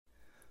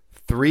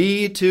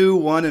Three, two,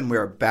 one, and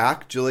we're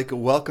back. Julika,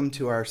 welcome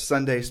to our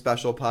Sunday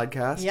special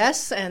podcast.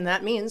 Yes, and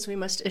that means we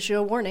must issue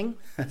a warning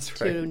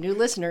to new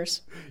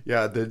listeners.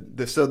 Yeah,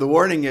 so the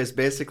warning is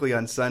basically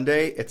on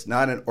Sunday, it's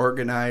not an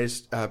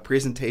organized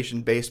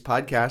presentation-based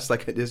podcast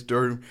like it is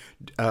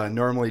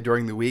normally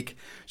during the week.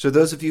 So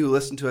those of you who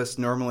listen to us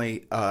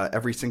normally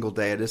every single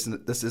day,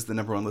 this is the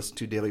number one listened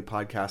to daily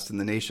podcast in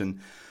the nation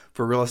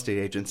for real estate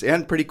agents,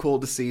 and pretty cool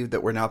to see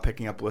that we're now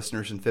picking up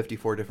listeners in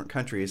 54 different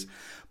countries.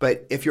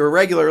 But if you're a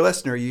regular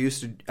listener, you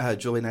used to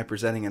Julie and I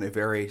presenting in a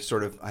very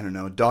sort of,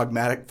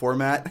 dogmatic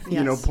format,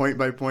 yes. Point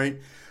by point,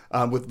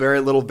 with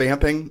very little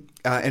vamping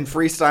and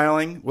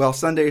freestyling. Well,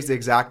 Sunday is the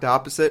exact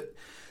opposite.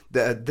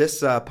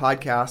 This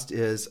podcast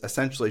is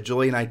essentially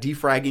Julie and I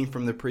defragging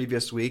from the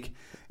previous week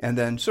and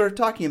then sort of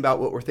talking about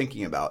what we're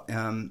thinking about.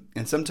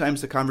 And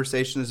sometimes the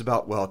conversation is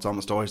about, well, it's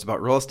almost always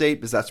about real estate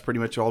because that's pretty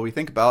much all we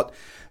think about.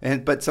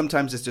 But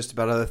sometimes it's just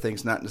about other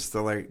things, not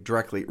necessarily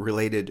directly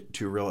related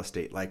to real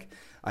estate. Like,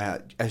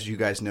 as you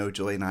guys know,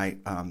 Julie and I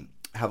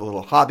have a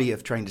little hobby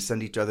of trying to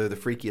send each other the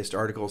freakiest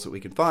articles that we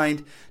can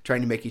find,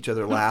 trying to make each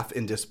other laugh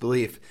in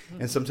disbelief.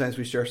 And sometimes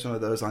we share some of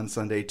those on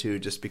Sunday too,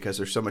 just because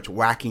there's so much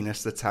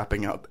wackiness that's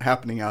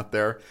happening out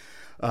there.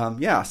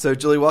 So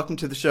Julie, welcome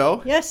to the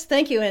show. Yes,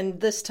 thank you.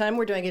 And this time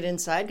we're doing it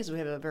inside because we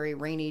have a very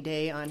rainy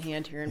day on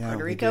hand here in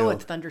Puerto Rico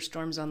with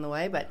thunderstorms on the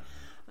way. But,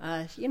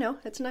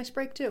 it's a nice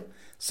break too.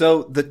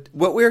 So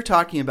what we were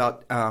talking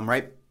about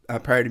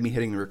prior to me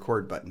hitting the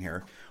record button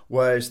here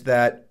was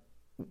that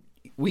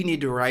we need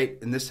to write,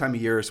 and this time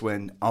of year is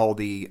when all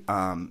the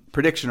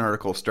prediction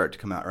articles start to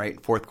come out,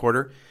 right? Fourth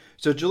quarter.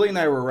 So Julie and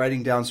I were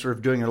writing down, sort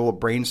of doing a little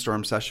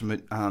brainstorm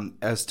session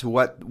as to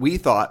what we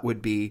thought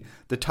would be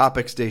the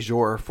topics du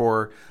jour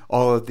for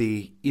all of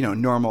the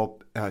normal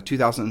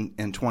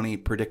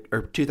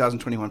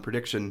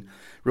 2021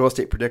 real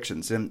estate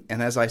predictions. And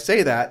as I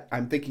say that,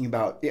 I'm thinking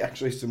about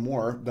actually some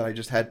more that I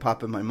just had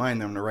pop in my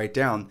mind that I'm going to write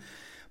down.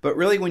 But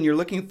really, when you're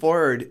looking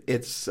forward,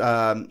 it's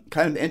kind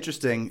of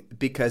interesting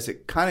because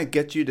it kind of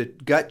gets you to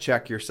gut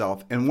check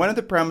yourself. And one of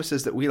the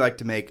premises that we like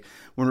to make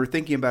when we're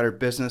thinking about our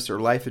business or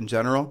life in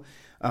general,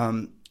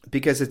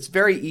 because it's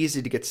very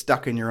easy to get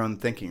stuck in your own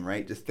thinking,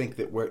 right? To think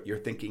that what you're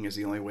thinking is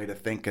the only way to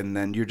think, and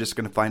then you're just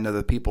going to find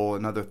other people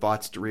and other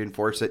thoughts to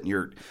reinforce it, and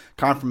your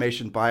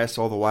confirmation bias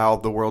all the while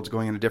the world's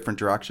going in a different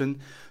direction.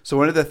 So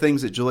one of the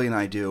things that Julie and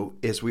I do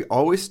is we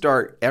always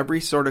start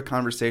every sort of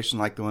conversation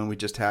like the one we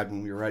just had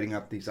when we were writing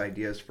up these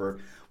ideas for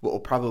what will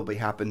probably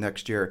happen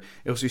next year,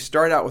 is we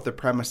start out with the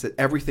premise that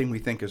everything we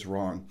think is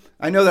wrong.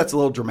 I know that's a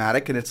little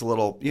dramatic and it's a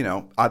little,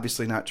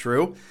 obviously not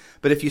true.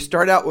 But if you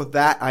start out with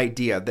that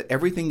idea that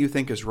everything you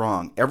think is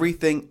wrong,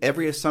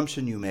 every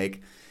assumption you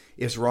make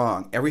is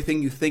wrong,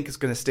 everything you think is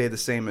going to stay the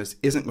same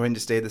isn't going to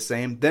stay the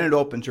same, then it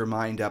opens your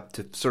mind up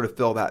to sort of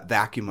fill that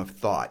vacuum of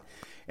thought.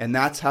 And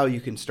that's how you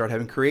can start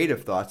having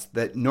creative thoughts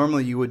that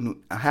normally you wouldn't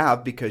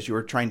have because you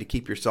were trying to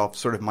keep yourself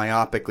sort of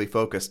myopically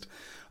focused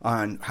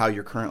on how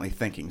you're currently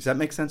thinking. Does that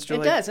make sense,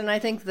 Julie? It does, and I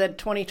think that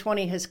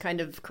 2020 has kind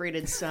of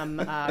created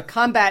some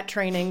combat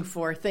training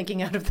for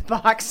thinking out of the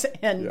box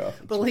and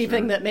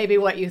believing that maybe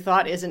what you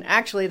thought isn't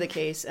actually the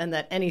case and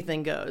that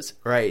anything goes.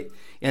 Right.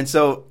 And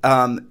so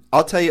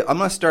I'll tell you, I'm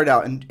going to start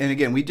out, and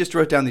again, we just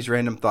wrote down these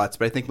random thoughts,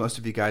 but I think most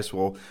of you guys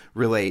will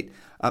relate.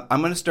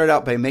 I'm going to start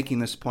out by making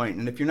this point,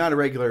 and if you're not a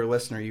regular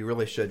listener, you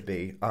really should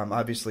be.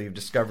 Obviously, you've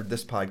discovered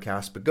this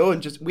podcast, but go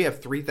and we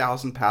have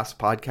 3,000 past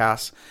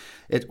podcasts.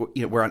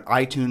 We're on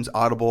iTunes,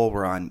 Audible,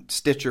 we're on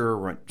Stitcher,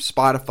 we're on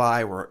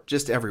Spotify, we're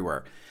just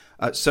everywhere.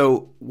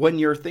 So when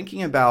you're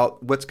thinking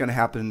about what's going to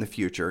happen in the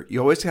future, you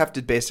always have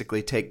to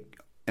basically take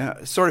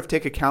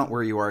account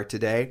where you are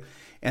today,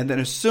 and then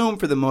assume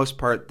for the most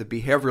part the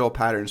behavioral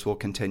patterns will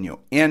continue.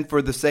 And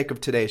for the sake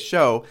of today's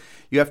show,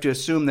 you have to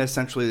assume that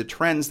essentially the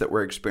trends that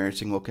we're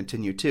experiencing will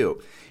continue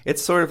too.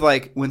 It's sort of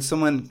like when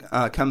someone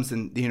comes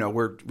and,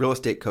 we're real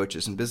estate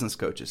coaches and business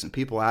coaches, and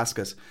people ask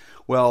us,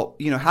 well,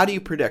 how do you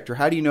predict or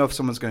how do you know if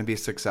someone's going to be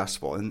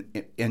successful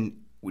in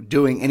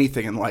doing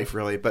anything in life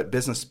really, but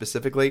business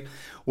specifically?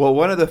 Well,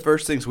 one of the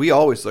first things we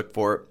always look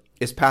for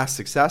is past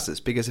successes,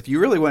 because if you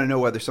really want to know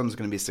whether someone's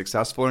going to be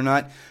successful or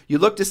not, you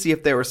look to see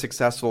if they were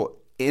successful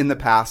in the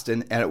past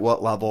and at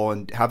what level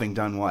and having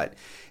done what.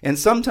 And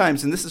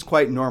sometimes, and this is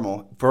quite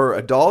normal, for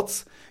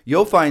adults,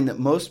 you'll find that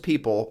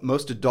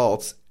most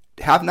adults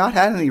have not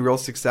had any real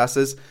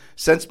successes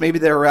since maybe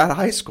they were out of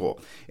high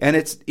school. And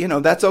it's,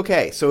 that's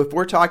okay. So if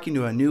we're talking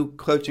to a new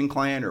coaching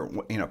client or,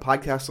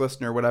 podcast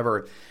listener or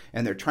whatever,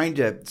 and they're trying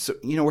to,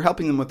 we're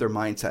helping them with their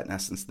mindset in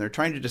essence. And they're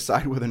trying to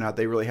decide whether or not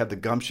they really have the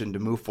gumption to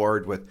move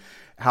forward with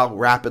how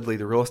rapidly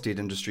the real estate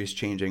industry is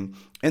changing.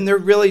 And they're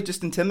really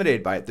just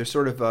intimidated by it. They're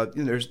sort of,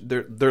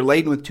 they're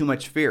laden with too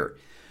much fear.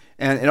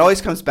 And it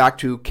always comes back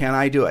to, can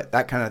I do it?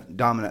 That kind of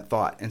dominant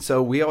thought. And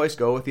so we always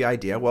go with the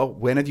idea, well,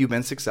 when have you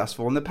been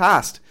successful in the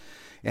past?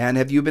 And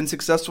have you been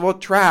successful at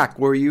track?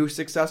 Were you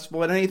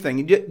successful at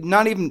anything?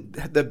 Not even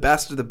the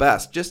best of the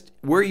best. Just,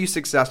 were you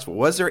successful?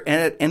 Was there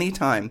at any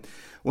time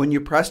when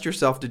you pressed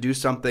yourself to do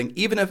something,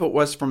 even if it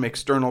was from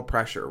external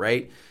pressure,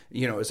 right?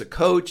 As a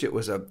coach, it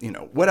was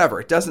whatever,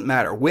 it doesn't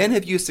matter. When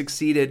have you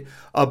succeeded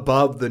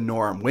above the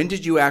norm? When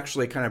did you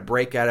actually kind of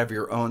break out of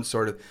your own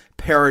sort of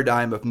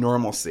paradigm of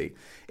normalcy?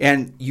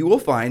 And you will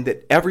find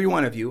that every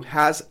one of you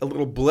has a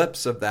little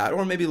blips of that,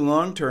 or maybe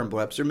long-term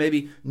blips, or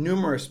maybe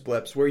numerous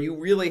blips where you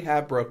really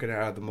have broken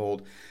out of the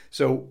mold.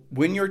 So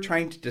when you're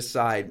trying to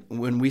decide,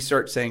 when we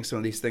start saying some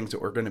of these things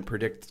that we're going to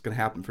predict is going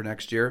to happen for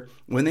next year,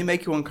 when they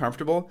make you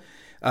uncomfortable,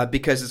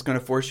 because it's going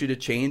to force you to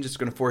change, it's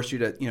going to force you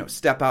to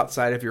step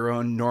outside of your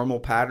own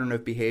normal pattern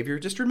of behavior,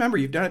 just remember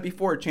you've done it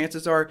before.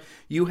 Chances are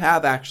you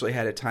have actually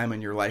had a time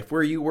in your life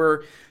where you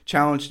were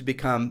challenged to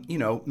become,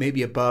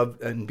 maybe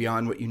above and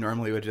beyond what you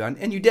normally would have done,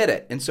 and you did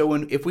it. And so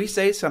if we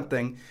say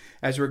something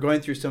as we're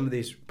going through some of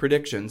these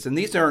predictions, and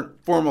these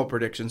aren't formal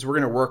predictions, we're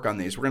going to work on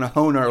these. We're going to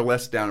hone our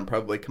list down and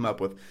probably come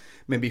up with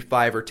maybe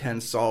 5 or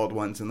 10 solid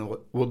ones, and then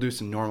we'll do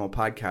some normal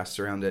podcasts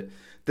around it.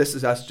 This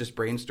is us just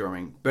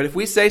brainstorming. But if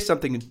we say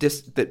something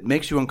that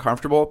makes you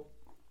uncomfortable,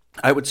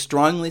 I would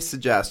strongly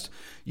suggest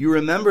you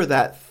remember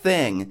that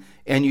thing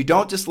and you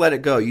don't just let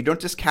it go. You don't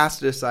just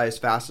cast it aside as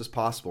fast as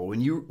possible.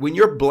 When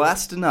you're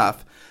blessed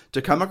enough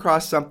to come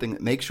across something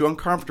that makes you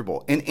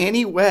uncomfortable in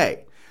any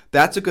way,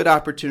 that's a good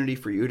opportunity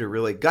for you to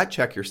really gut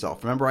check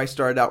yourself. Remember, I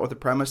started out with the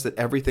premise that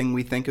everything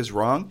we think is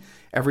wrong,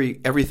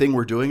 everything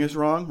we're doing is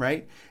wrong,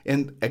 right?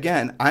 And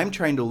again, I'm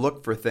trying to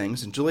look for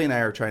things, and Julie and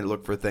I are trying to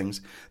look for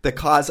things that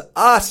cause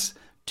us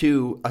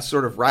to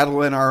sort of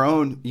rattle in our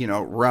own,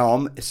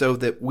 realm, so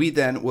that we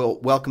then will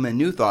welcome in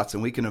new thoughts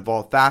and we can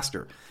evolve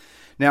faster.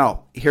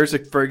 Now,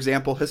 for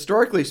example,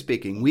 historically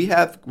speaking,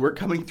 we're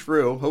coming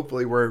through.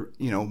 Hopefully, we're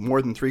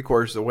more than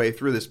 3/4 of the way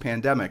through this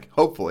pandemic.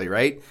 Hopefully,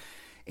 right?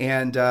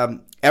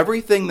 And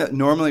everything that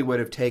normally would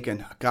have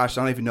taken, I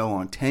don't even know how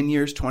long, 10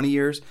 years, 20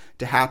 years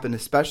to happen,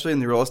 especially in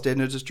the real estate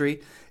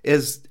industry,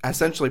 is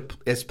essentially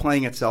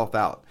playing itself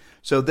out.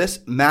 So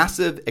this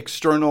massive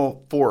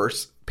external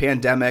force,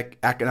 pandemic,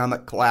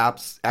 economic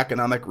collapse,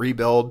 economic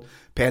rebuild,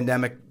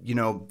 pandemic,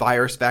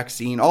 virus,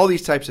 vaccine, all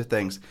these types of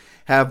things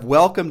have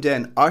welcomed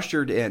in,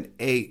 ushered in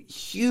a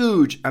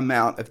huge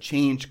amount of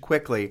change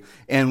quickly.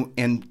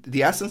 And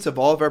the essence of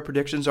all of our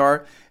predictions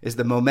is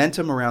the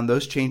momentum around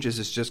those changes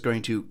is just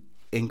going to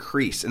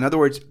increase. In other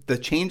words, the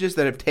changes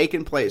that have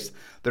taken place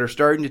that are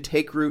starting to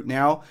take root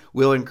now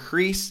will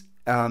increase,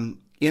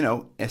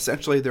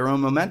 essentially their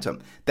own momentum.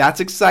 That's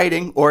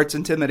exciting or it's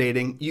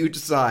intimidating. You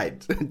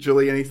decide.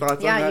 Julie, any thoughts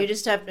on that? Yeah, you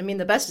just have,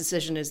 the best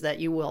decision is that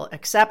you will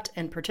accept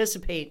and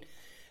participate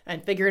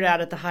and figure it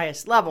out at the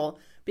highest level,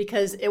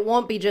 because it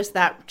won't be just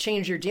that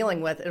change you're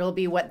dealing with. It'll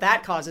be what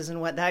that causes and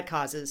what that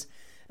causes,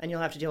 and you'll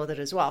have to deal with it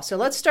as well. So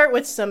let's start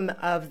with some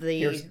of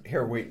the...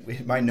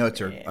 Wait, my notes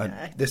are...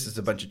 this is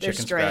a bunch of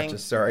chicken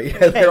scratches, sorry.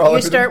 Okay,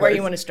 you start where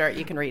you want to start.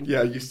 You can read.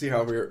 Yeah, you see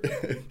how we're...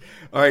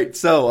 All right,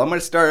 so I'm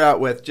going to start out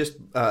with just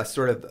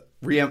sort of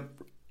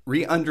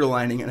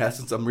re-underlining, in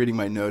essence. I'm reading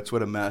my notes.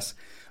 What a mess.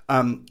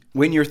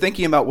 When you're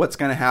thinking about what's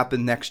going to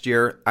happen next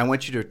year, I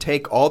want you to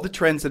take all the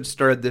trends that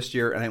started this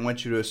year, and I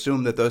want you to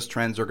assume that those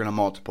trends are going to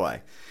multiply.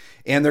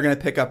 And they're going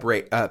to pick up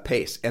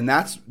pace. And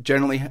that's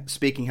generally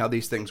speaking how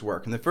these things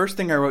work. And the first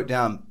thing I wrote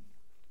down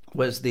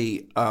was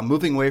the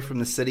moving away from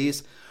the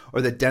cities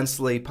or the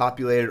densely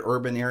populated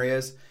urban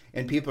areas.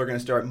 And people are going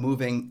to start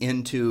moving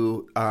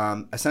into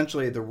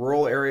essentially the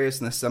rural areas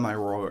and the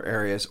semi-rural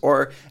areas.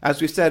 Or,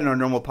 as we said in our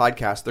normal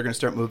podcast, they're going to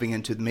start moving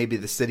into maybe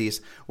the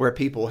cities where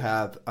people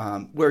have,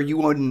 where you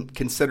wouldn't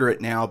consider it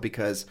now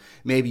because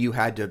maybe you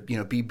had to,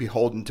 be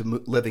beholden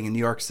to living in New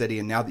York City.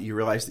 And now that you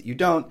realize that you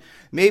don't,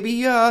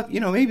 maybe,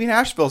 maybe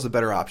Nashville's a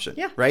better option.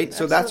 Yeah, right? Absolutely.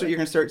 So that's what you're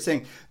going to start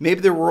saying. Maybe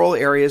the rural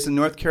areas in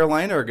North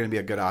Carolina are going to be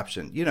a good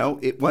option.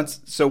 Once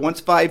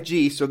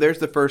 5G, so there's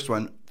the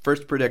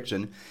first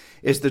prediction,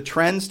 is the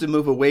trends to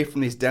move away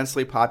from these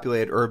densely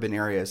populated urban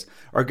areas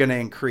are going to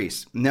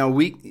increase. Now,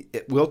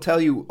 we'll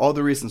tell you all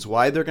the reasons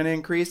why they're going to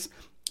increase,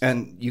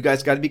 and you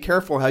guys got to be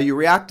careful how you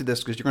react to this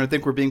because you're going to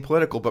think we're being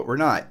political, but we're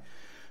not.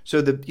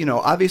 So,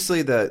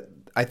 obviously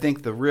I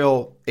think the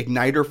real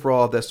igniter for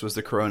all of this was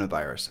the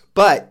coronavirus,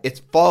 but it's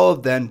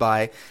followed then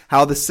by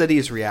how the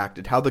cities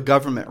reacted, how the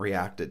government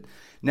reacted.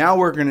 Now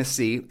we're going to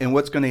see, and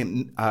what's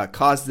going to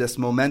cause this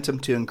momentum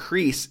to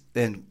increase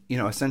and,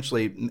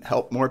 essentially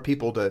help more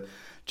people to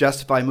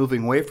justify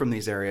moving away from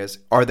these areas,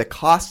 are the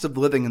costs of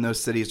living in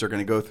those cities are going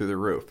to go through the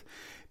roof.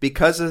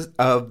 Because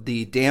of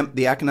the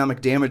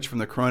economic damage from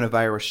the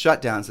coronavirus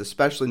shutdowns,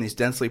 especially in these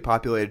densely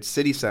populated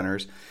city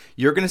centers,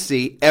 you're going to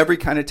see every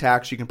kind of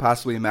tax you can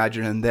possibly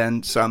imagine, and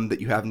then some that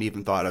you haven't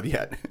even thought of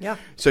yet. Yeah.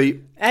 So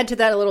add to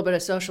that a little bit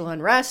of social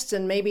unrest,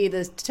 and maybe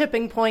the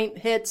tipping point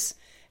hits.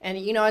 And,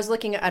 I was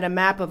looking at a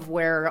map of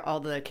where all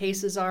the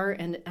cases are,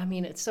 and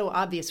it's so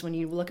obvious when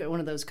you look at one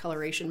of those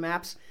coloration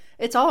maps.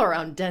 It's all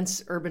around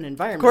dense urban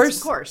environments,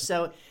 of course.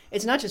 So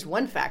it's not just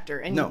one factor.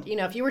 And, no.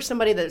 If you were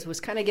somebody that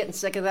was kind of getting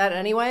sick of that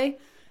anyway,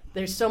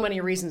 There's so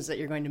many reasons that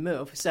you're going to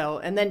move. So,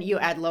 and then you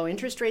add low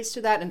interest rates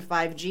to that and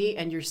 5G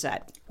and you're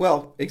set.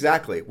 Well,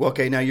 exactly. Well,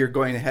 okay, now you're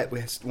going ahead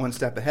one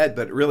step ahead,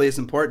 but it really is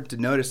important to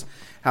notice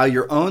how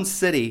your own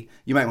city,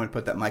 you might want to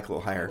put that mic a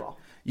little higher. Cool.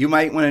 You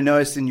might want to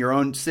notice in your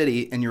own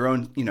city, in your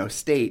own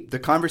state, the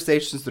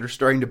conversations that are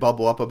starting to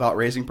bubble up about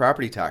raising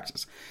property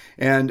taxes.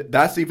 And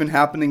that's even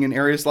happening in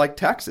areas like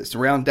Texas,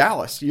 around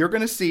Dallas. You're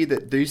going to see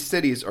that these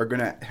cities are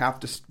going to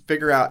have to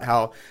figure out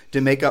how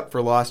to make up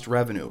for lost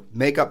revenue.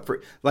 Make up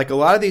for, like a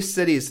lot of these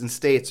cities and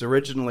states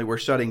originally were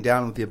shutting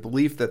down with the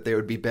belief that they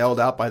would be bailed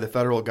out by the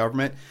federal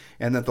government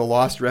and that the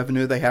lost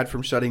revenue they had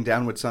from shutting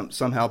down would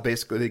somehow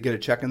basically get a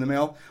check in the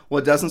mail.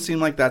 Well, it doesn't seem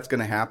like that's going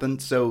to happen.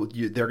 So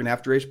they're going to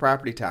have to raise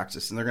property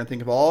taxes, and they're going to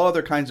think of all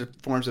other kinds of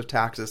forms of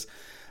taxes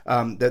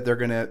that they're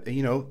going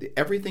to,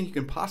 everything you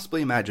can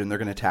possibly imagine, they're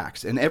going to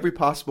tax in every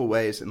possible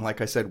ways. And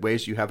like I said,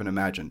 ways you haven't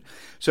imagined.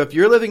 So if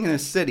you're living in a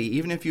city,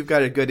 even if you've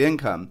got a good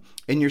income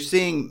and you're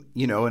seeing,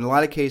 in a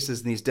lot of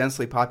cases in these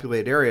densely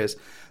populated areas,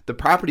 the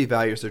property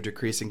values are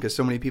decreasing because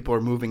so many people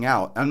are moving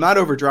out. I'm not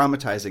over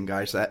dramatizing,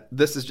 guys.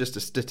 This is just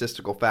a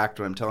statistical fact,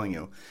 what I'm telling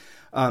you.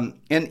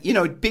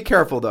 And be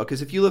careful though,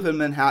 because if you live in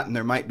Manhattan,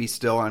 there might be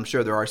still, I'm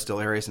sure there are still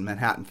areas in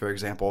Manhattan, for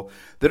example,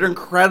 that are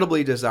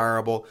incredibly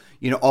desirable.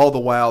 All the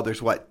while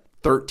there's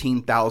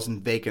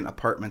 13,000 vacant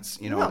apartments,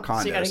 or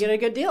condos. So you got to get a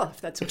good deal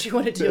if that's what you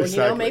want to do.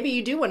 Exactly. And, maybe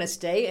you do want to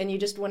stay and you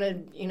just want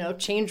to,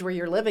 change where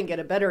you're living, get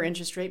a better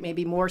interest rate,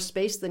 maybe more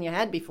space than you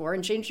had before,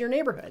 and change your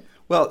neighborhood.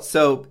 Well,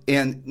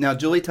 and now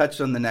Julie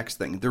touched on the next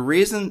thing. The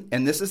reason,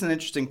 and this is an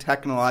interesting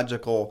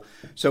technological,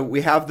 so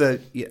we have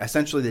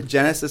essentially the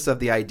genesis of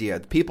the idea.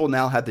 The people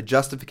now have the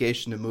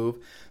justification to move,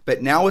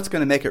 but now it's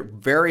going to make it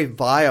very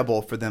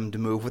viable for them to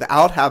move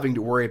without having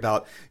to worry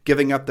about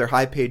giving up their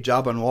high-paid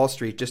job on Wall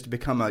Street just to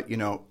become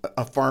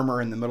a farmer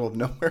in the middle of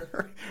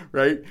nowhere,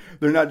 right?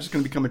 They're not just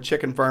going to become a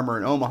chicken farmer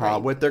in Omaha.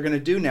 Right. What they're going to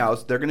do now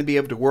is they're going to be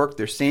able to work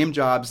their same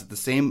jobs at the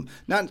same,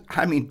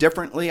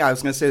 differently. I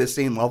was going to say the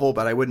same level,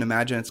 but I wouldn't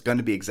imagine it's going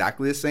to be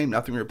exactly the same.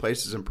 Nothing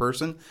replaces in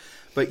person.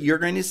 But you're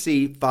going to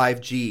see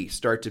 5G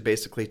start to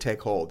basically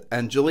take hold.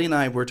 And Julie and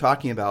I were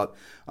talking about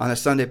on a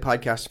Sunday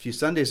podcast a few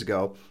Sundays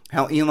ago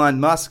how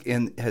Elon Musk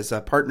has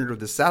partnered with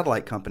the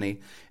satellite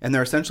company, and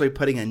they're essentially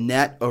putting a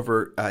net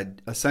over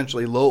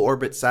essentially low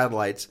orbit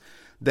satellites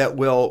that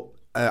will,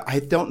 I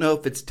don't know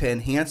if it's to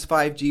enhance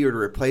 5G or to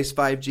replace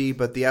 5G,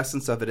 but the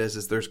essence of it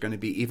is there's going to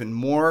be even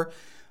more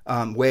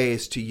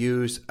ways to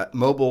use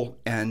mobile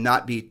and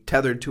not be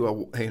tethered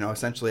to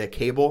essentially a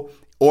cable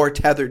or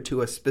tethered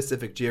to a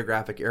specific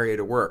geographic area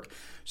to work.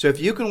 So if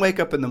you can wake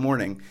up in the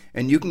morning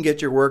and you can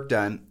get your work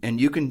done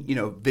and you can,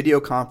 video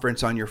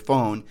conference on your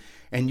phone,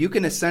 and you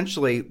can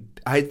essentially,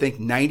 I think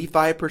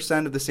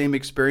 95% of the same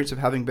experience of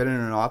having been in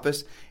an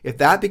office, if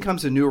that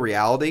becomes a new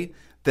reality,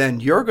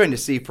 then you're going to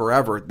see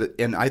forever,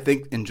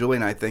 and Julie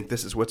and I think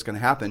this is what's going to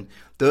happen,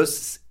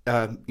 those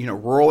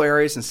rural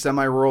areas and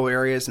semi-rural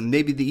areas, and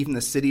maybe even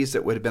the cities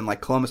that would have been like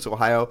Columbus,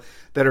 Ohio,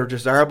 that are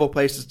desirable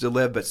places to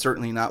live, but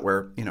certainly not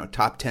where,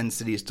 top 10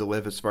 cities to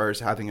live as far as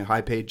having a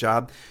high-paid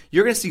job.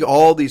 You're going to see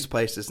all these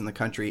places in the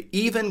country,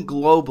 even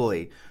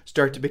globally,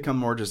 start to become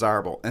more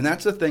desirable. And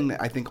that's the thing that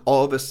I think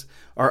all of us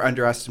are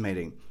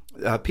underestimating.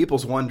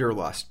 People's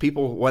wanderlust,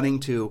 people wanting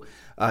to,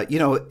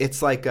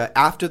 it's like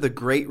after the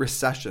Great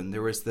Recession,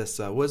 there was this,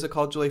 what is it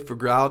called, Julie?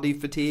 Frugality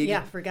fatigue?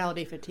 Yeah,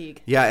 frugality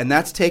fatigue. Yeah, and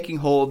that's taking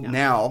hold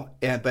now,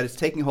 but it's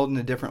taking hold in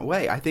a different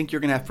way. I think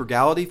you're going to have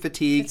frugality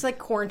fatigue. It's like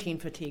quarantine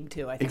fatigue,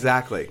 too, I think.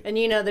 Exactly. And,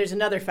 there's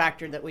another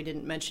factor that we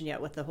didn't mention yet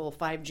with the whole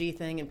 5G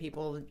thing and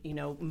people,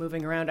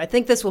 moving around. I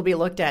think this will be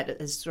looked at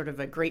as sort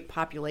of a great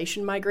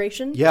population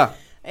migration. Yeah.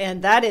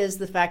 And that is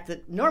the fact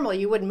that normally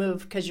you wouldn't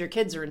move because your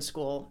kids are in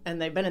school and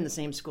they've been in the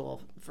same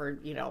school for,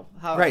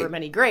 however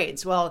many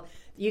grades. Well,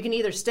 you can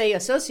either stay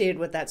associated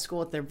with that school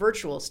with their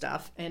virtual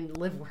stuff and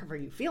live wherever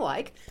you feel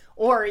like,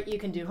 or you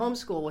can do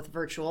homeschool with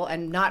virtual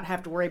and not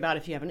have to worry about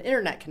if you have an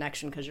internet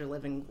connection because you're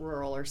living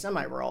rural or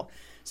semi-rural.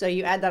 So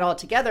you add that all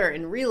together,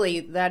 and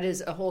really that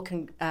is a whole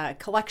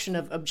collection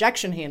of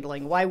objection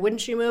handling. Why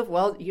wouldn't you move?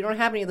 Well, you don't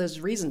have any of those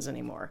reasons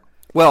anymore.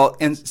 Well,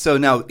 and so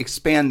now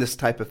expand this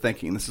type of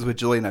thinking. This is what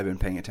Julie and I have been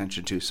paying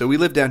attention to. So we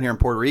live down here in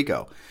Puerto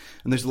Rico,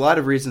 and there's a lot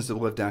of reasons to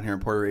live down here in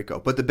Puerto Rico.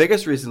 But the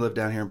biggest reason to live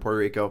down here in Puerto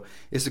Rico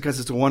is because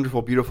it's a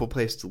wonderful, beautiful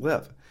place to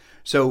live.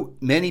 So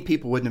many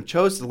people wouldn't have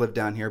chosen to live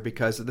down here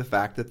because of the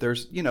fact that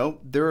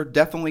there are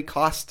definitely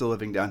costs to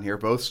living down here,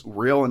 both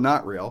real and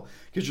not real,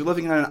 because you're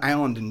living on an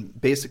island in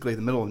basically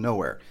the middle of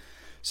nowhere.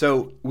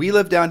 So we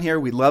live down here.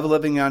 We love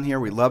living down here.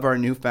 We love our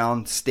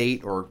newfound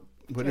state or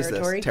what Territory.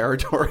 Is this?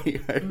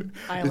 Territory.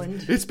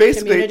 Island. It's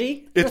basically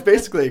community. It's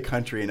basically a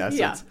country in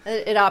essence. Yeah,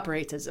 it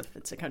operates as if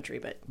it's a country,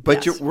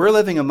 but yes. We're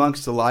living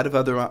amongst a lot of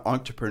other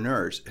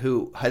entrepreneurs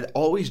who had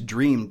always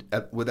dreamed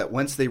that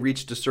once they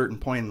reached a certain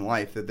point in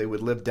life that they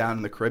would live down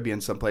in the Caribbean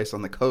someplace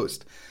on the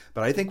coast.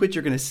 But I think what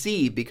you're going to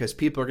see, because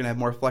people are going to have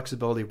more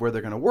flexibility of where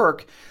they're going to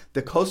work,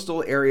 the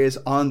coastal areas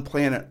on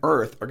planet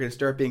Earth are going to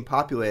start being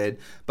populated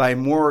by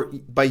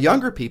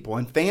younger people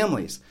and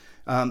families.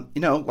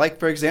 Like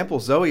for example,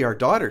 Zoe, our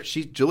daughter,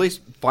 Julie's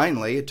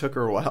finally, it took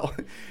her a while,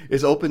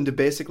 is open to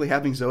basically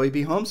having Zoe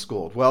be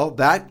homeschooled. Well,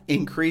 that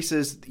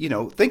increases,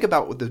 think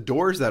about what the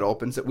doors that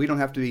opens, that we don't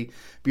have to be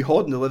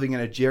beholden to living in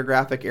a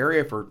geographic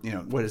area for,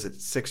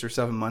 6 or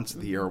 7 months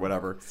of the year or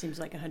whatever. Seems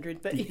like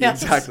 100, but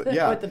yes. Exactly.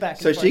 Yeah. With the back and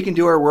so forth. she can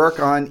do her work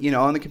on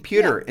the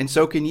computer, and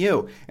so can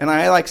you. And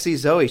I see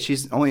Zoe.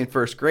 She's only in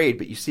first grade,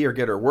 but you see her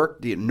get her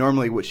work.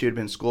 Normally, what she would have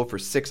been in school for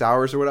 6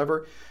 hours or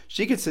whatever,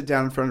 she could sit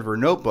down in front of her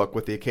notebook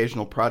with the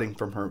occasional prodding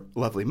from her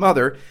lovely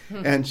mother,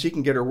 and she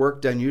can get her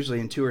work done usually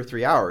in 2 or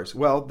 3 hours.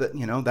 Well,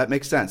 that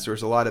makes sense.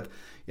 There's a lot of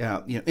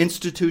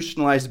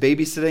institutionalized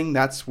babysitting.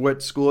 That's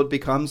what school had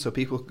become, so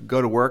people could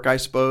go to work, I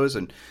suppose,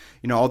 and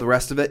all the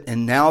rest of it.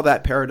 And now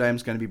that paradigm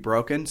is going to be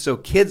broken. So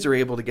kids are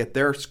able to get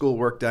their school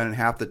work done in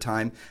half the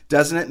time.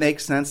 Doesn't it make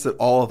sense that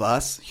all of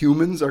us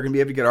humans are going to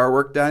be able to get our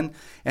work done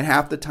in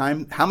half the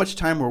time? How much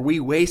time were we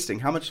wasting?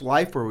 How much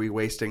life were we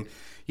wasting?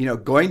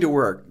 Going to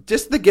work,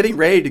 just the getting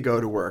ready to go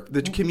to work,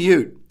 the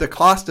commute, the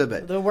cost of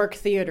it. The work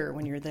theater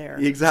when you're there.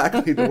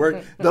 Exactly. The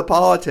work, the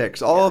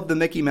politics, all of the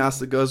Mickey Mouse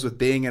that goes with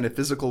being in a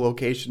physical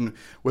location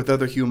with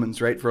other humans,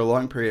 right, for a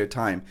long period of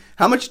time.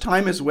 How much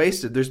time is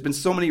wasted? There's been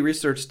so many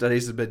research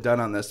studies that have been done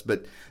on this,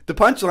 but the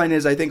punchline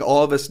is I think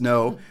all of us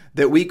know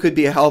that we could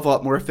be a hell of a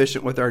lot more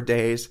efficient with our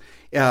days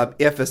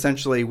if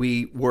essentially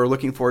we were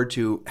looking forward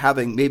to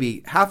having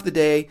maybe half the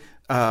day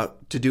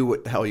to do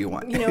what the hell you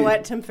want. You know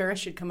what? Tim Ferriss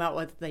should come out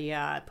with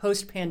the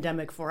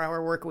post-pandemic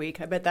 4-hour work week.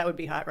 I bet that would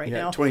be hot right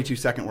now.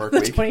 22-second work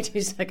week.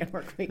 22-second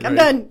work week. Right. I'm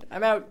done.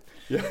 I'm out.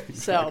 Yeah, exactly.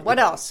 So what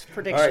else?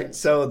 Predictions. All right.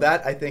 So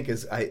that I think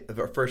is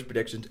our first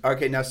prediction.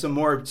 Okay. Now some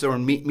more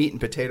meat and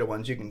potato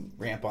ones. You can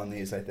ramp on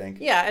these, I think.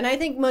 Yeah, and I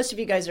think most of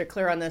you guys are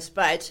clear on this,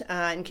 but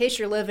in case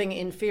you're living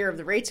in fear of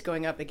the rates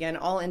going up again,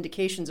 all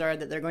indications are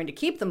that they're going to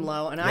keep them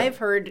low. And Yep. I've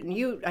heard,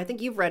 and I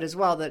think you've read as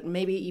well, that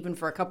maybe even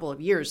for a couple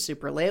of years,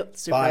 super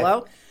Five.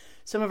 low.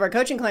 Some of our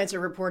coaching clients are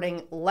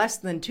reporting less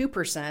than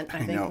 2%.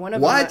 I think know. one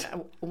of What?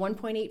 them,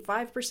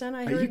 1.85%,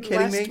 I you heard kidding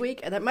last me?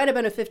 week. That might have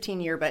been a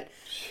 15-year, but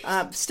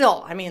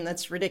still, I mean,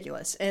 that's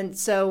ridiculous. And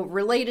so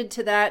related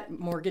to that,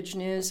 mortgage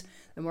news,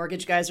 the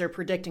mortgage guys are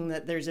predicting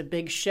that there's a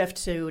big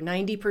shift to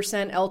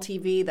 90%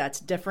 LTV.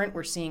 That's different.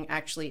 We're seeing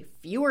actually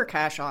fewer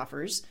cash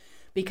offers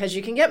because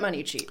you can get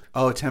money cheap.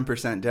 Oh,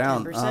 10%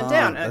 down. 10%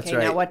 down. That's Okay,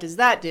 right. now what does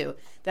that do?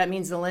 That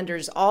means the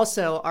lenders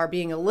also are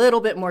being a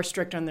little bit more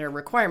strict on their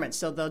requirements.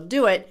 So they'll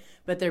do it,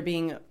 but they're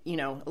being, a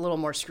little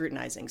more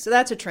scrutinizing. So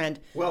that's a trend.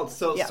 Well,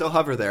 so Yeah.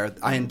 hover there.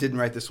 I didn't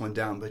write this one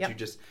down, but Yep.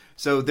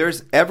 so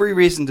there's every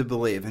reason to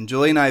believe, and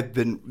Julie and I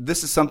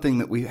this is something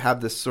that we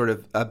have this sort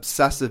of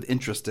obsessive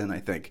interest in, I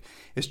think,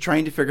 is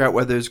trying to figure out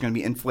whether there's going to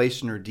be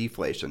inflation or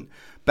deflation.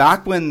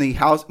 Back when the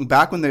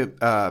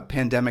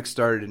pandemic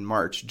started in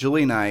March,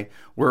 Julie and I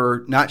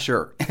were not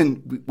sure.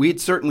 And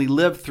we'd certainly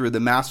lived through the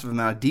massive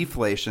amount of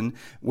deflation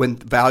when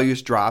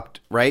values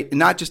dropped, right? And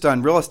not just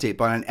on real estate,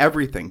 but on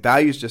everything.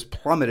 Values just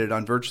plummeted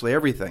on virtually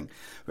everything.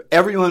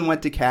 Everyone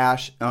went to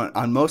cash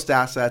on most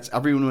assets.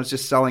 Everyone was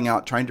just selling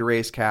out, trying to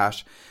raise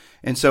cash.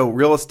 And so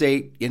real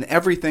estate and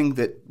everything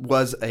that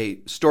was a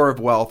store of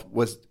wealth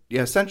was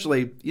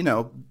essentially,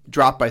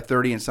 dropped by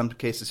 30, in some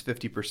cases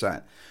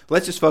 50%.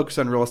 Let's just focus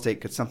on real estate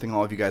because it's something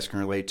all of you guys can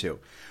relate to.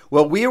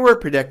 Well, we were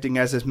predicting,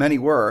 as many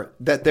were,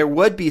 that there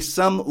would be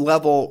some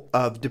level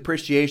of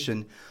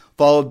depreciation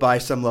followed by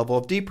some level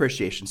of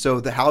depreciation. So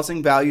the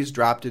housing values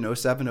dropped in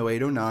 07,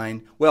 08,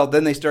 09. Well,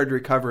 then they started to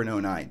recover in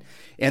 09.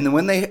 And then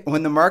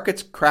when the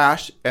markets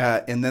crash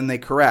and then they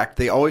correct,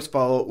 they always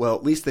follow, well,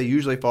 at least they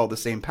usually follow the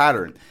same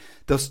pattern.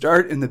 They'll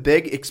start in the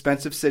big,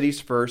 expensive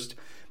cities first,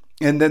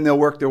 and then they'll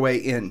work their way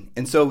in.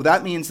 And so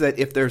that means that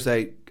if there's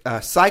a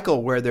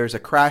cycle where there's a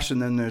crash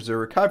and then there's a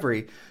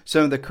recovery,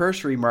 some of the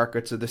tertiary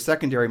markets or the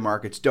secondary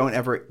markets don't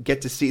ever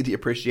get to see the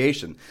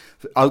appreciation.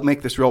 I'll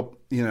make this real,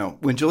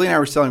 when Julie and I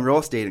were selling real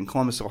estate in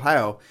Columbus,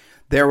 Ohio,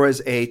 there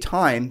was a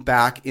time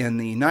back in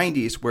the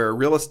 90s where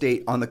real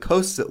estate on the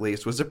coasts at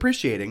least was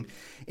appreciating.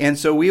 And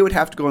so we would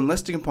have to go on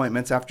listing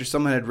appointments after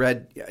someone had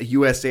read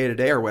USA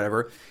Today or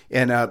whatever,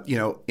 and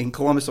in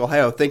Columbus,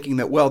 Ohio, thinking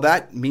that, well,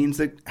 that means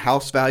that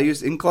house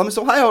values in Columbus,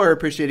 Ohio are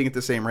appreciating at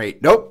the same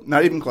rate. Nope,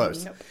 not even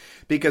close. Nope.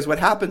 Because what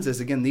happens is,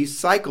 again, these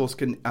cycles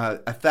can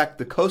affect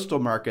the coastal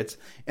markets,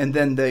 and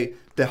then the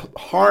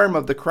harm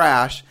of the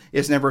crash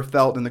is never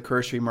felt in the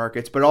tertiary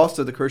markets, but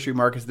also the tertiary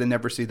markets then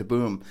never see the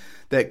boom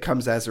that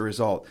comes as a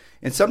result.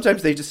 And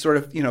sometimes they just sort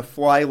of,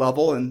 fly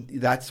level, and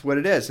that's what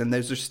it is. And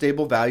those are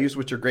stable values,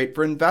 which are great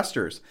for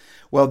investors.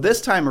 Well, this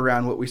time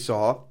around, what we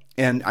saw,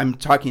 and I'm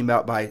talking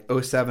about by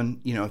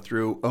 07,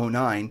 through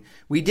 09,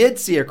 we did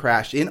see a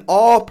crash in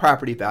all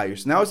property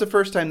values. And that was the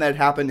first time that had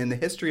happened in the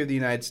history of the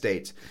United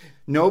States.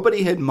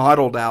 Nobody had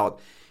modeled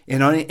out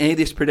in any of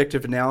these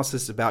predictive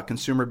analysis about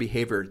consumer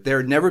behavior. There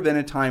had never been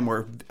a time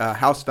where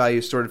house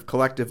values sort of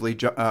collectively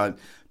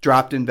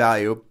dropped in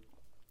value.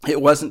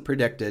 It wasn't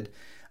predicted.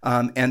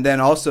 And then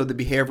also the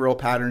behavioral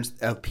patterns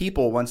of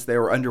people once they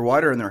were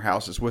underwater in their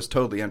houses was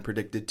totally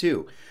unpredicted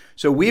too.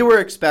 So we were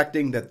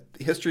expecting that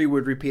history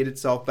would repeat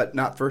itself, but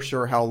not for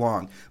sure how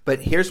long. But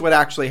here's what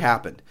actually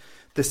happened.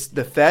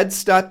 The Fed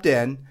stepped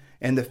in,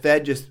 and the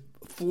Fed just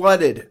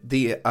flooded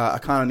the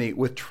economy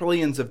with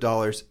trillions of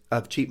dollars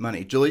of cheap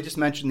money. Julie just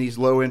mentioned these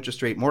low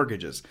interest rate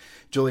mortgages.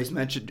 Julie's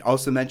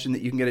also mentioned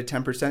that you can get a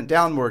 10%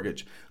 down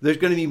mortgage. There's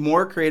going to be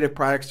more creative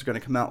products that are going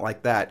to come out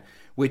like that,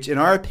 which in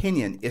our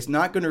opinion is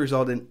not going to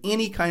result in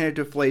any kind of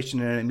deflation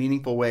in a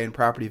meaningful way in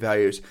property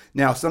values.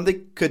 Now,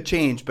 something could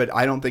change, but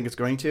I don't think it's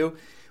going to.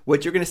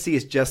 What you're going to see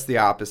is just the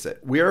opposite.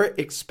 We're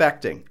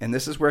expecting, and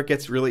this is where it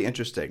gets really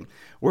interesting,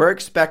 we're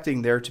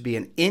expecting there to be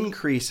an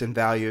increase in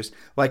values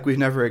like we've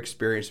never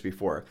experienced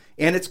before.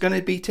 And it's going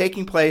to be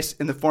taking place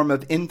in the form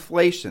of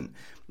inflation.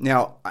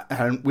 Now,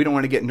 we don't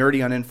want to get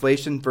nerdy on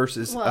inflation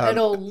versus... Well,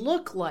 it'll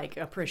look like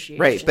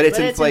appreciation. Right, but it's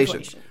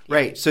inflation. It's inflation.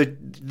 Right, so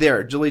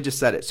there, Julie just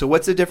said it. So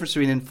what's the difference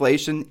between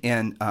inflation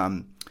and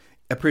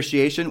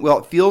appreciation? Well,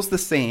 it feels the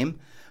same,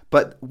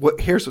 but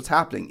here's what's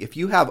happening. If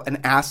you have an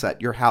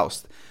asset, your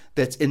house,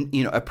 that's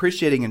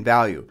appreciating in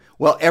value,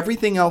 well,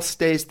 everything else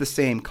stays the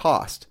same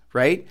cost,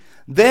 right?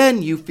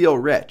 Then you feel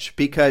rich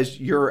because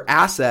your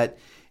asset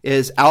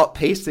is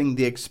outpacing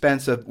the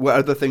expense of what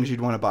other things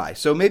you'd want to buy.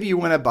 So maybe you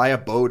want to buy a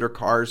boat or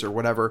cars or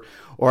whatever,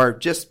 or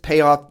just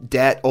pay off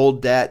debt,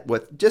 old debt,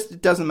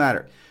 it doesn't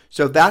matter.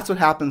 So that's what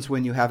happens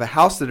when you have a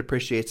house that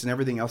appreciates and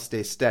everything else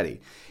stays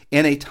steady.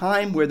 In a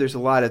time where there's a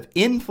lot of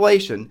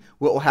inflation,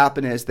 what will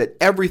happen is that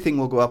everything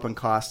will go up in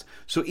cost.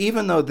 So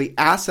even though the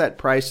asset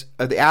price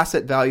or the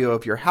asset value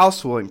of your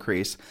house will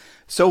increase,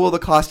 so will the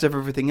cost of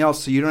everything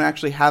else. So you don't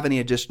actually have any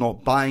additional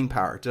buying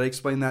power. Did I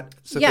explain that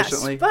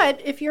sufficiently? Yes,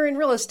 but if you're in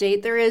real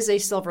estate, there is a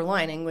silver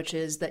lining, which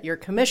is that your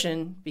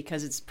commission,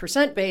 because it's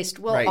percent-based,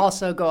 will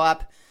also go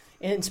up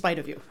in spite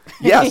of you.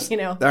 Yes.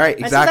 All right,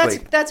 exactly.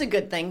 So that's a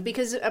good thing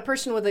because a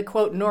person with a,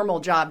 quote, normal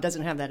job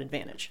doesn't have that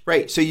advantage.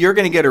 Right. So you're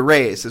going to get a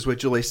raise is what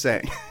Julie's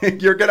saying.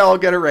 You're going to all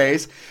get a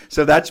raise.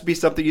 So that should be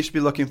something you should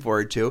be looking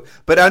forward to.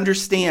 But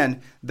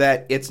understand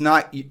that it's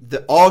not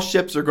all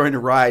ships are going to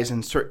rise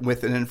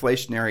with an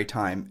inflationary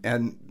time.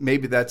 And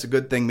maybe that's a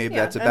good thing. Maybe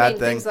that's a bad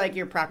thing. Things like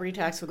your property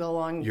tax will go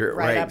along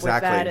right up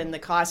exactly. with that. And the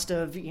cost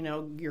of,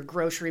 your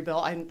grocery bill.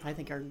 I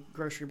think our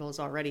grocery bill has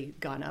already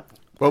gone up.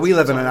 Well, we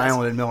live in an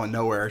island in the middle of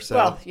nowhere, so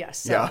well,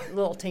 yes, a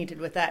little tainted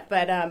with that,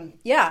 but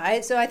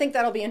so I think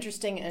that'll be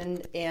interesting,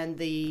 and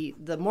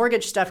the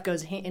mortgage stuff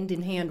goes hand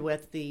in hand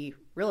with the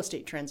real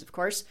estate trends, of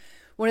course.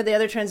 One of the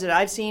other trends that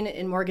I've seen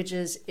in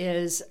mortgages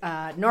is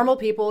normal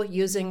people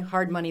using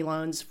hard money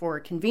loans for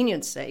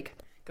convenience sake.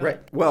 Go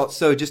ahead. Well,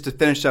 so just to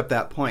finish up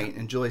that point,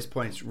 and Julie's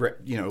point's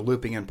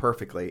looping in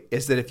perfectly,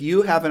 is that if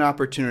you have an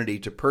opportunity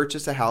to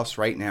purchase a house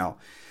right now.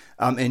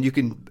 And you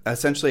can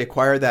essentially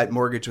acquire that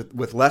mortgage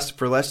with less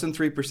than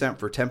 3%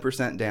 for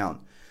 10%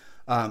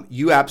 down.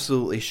 You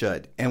absolutely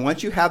should. And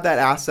once you have that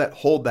asset,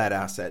 hold that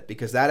asset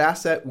because that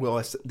asset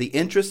the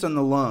interest on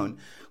the loan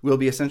will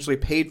be essentially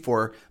paid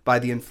for by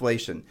the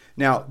inflation.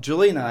 Now,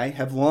 Julie and I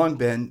have long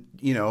been,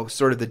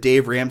 sort of the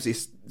Dave Ramsey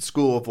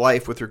school of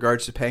life with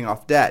regards to paying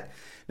off debt.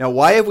 Now,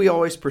 why have we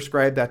always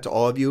prescribed that to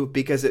all of you?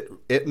 Because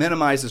it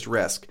minimizes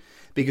risk.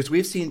 Because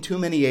we've seen too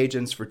many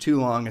agents for too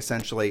long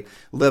essentially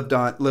live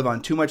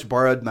on too much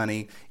borrowed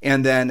money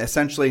and then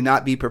essentially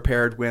not be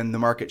prepared when the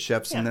market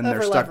shifts and then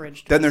they're stuck.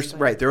 Then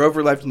they're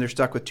over-leveraged and they're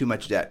stuck with too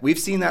much debt. We've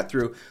seen that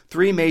through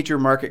 3 major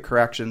market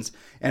corrections.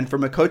 And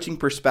from a coaching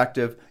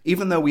perspective,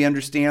 even though we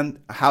understand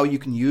how you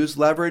can use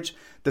leverage,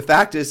 the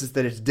fact is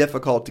that it's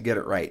difficult to get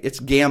it right.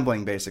 It's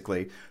gambling,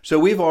 basically. So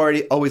we've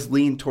always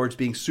leaned towards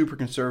being super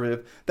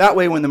conservative. That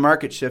way, when the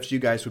market shifts, you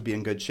guys would be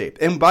in good shape.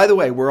 And by the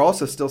way, we're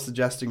also still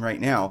suggesting right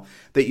now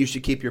that you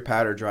should keep your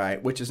powder dry,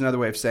 which is another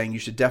way of saying you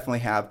should definitely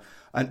have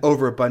an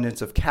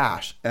overabundance of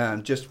cash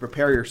just to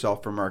prepare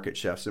yourself for market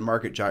shifts and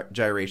market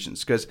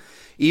gyrations. Because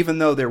even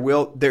though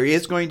there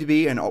is going to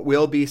be and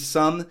will be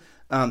some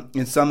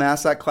in some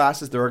asset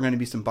classes, there are going to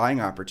be some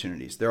buying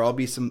opportunities. There will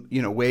be some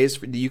ways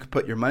that you could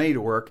put your money to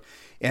work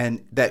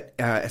and that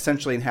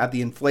essentially have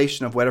the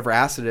inflation of whatever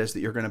asset it is that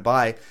you're going to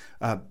buy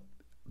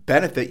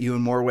benefit you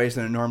in more ways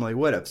than it normally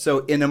would have.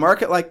 So in a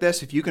market like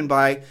this, if you can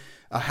buy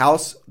a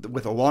house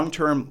with a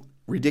long-term,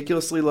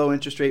 ridiculously low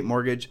interest rate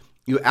mortgage,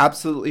 you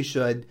absolutely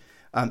should.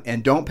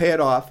 And don't pay it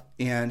off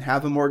and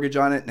have a mortgage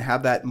on it and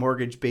have that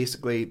mortgage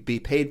basically be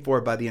paid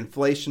for by the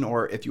inflation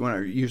or if you want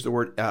to use the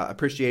word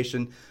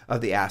appreciation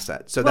of the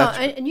asset. So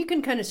and you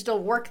can kind of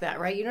still work that,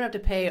 right? You don't have to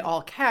pay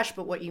all cash,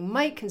 but what you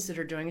might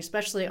consider doing,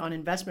 especially on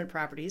investment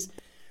properties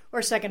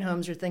or second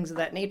homes or things of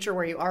that nature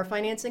where you are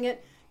financing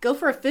it, go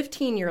for a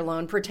 15-year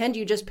loan. Pretend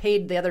you just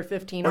paid the other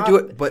 15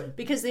 off.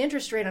 Because the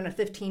interest rate on a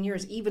 15-year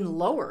is even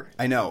lower.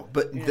 I know.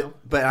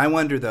 But I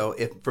wonder, though,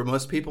 if for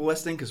most people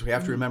listening, because we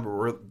have to remember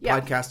we're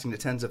podcasting to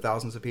tens of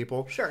thousands of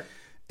people. Sure.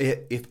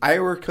 If I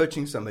were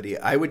coaching somebody,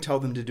 I would tell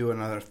them to do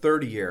another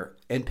 30-year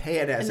and pay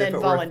it as if it were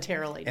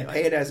voluntarily and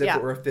pay it as if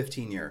it were a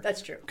 15-year.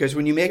 That's true. Because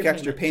when you make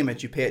extra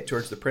payments, you pay it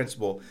towards the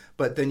principal.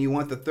 But then you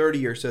want the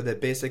 30-year so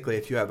that basically,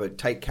 if you have a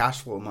tight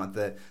cash flow month,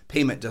 the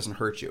payment doesn't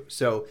hurt you.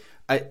 So,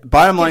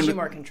 bottom line, gives you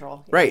more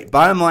control. Right.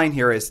 Bottom line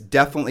here is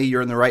definitely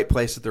you're in the right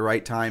place at the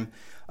right time.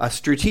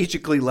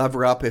 strategically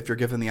lever up if you're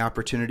given the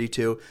opportunity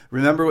to.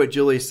 Remember what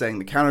Julie is saying.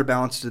 The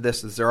counterbalance to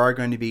this is there are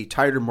going to be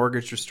tighter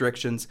mortgage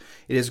restrictions.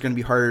 It is going to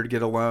be harder to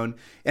get a loan.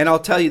 And I'll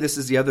tell you, this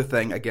is the other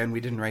thing, again, we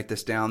didn't write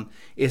this down,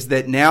 is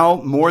that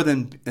now more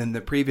than in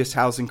the previous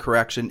housing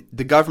correction,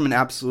 the government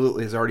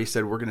absolutely has already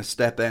said we're going to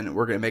step in and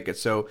we're going to make it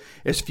so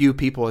as few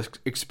people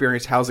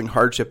experience housing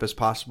hardship as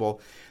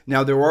possible.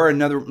 Now, there are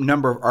another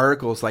number of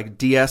articles like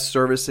DS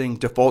Servicing,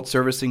 Default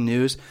Servicing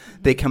News.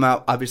 They come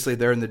out, obviously,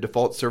 they're in the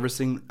default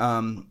servicing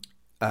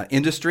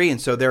industry,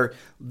 and so their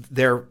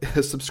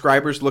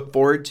subscribers look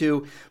forward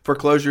to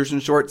foreclosures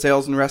and short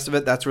sales and the rest of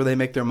it. That's where they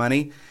make their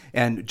money.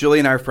 And Julie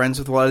and I are friends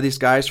with a lot of these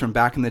guys from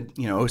back in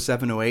the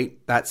 07,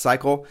 08, that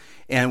cycle,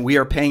 and we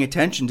are paying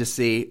attention to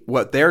see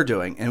what they're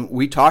doing. And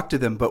we talk to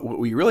them, but what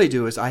we really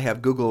do is I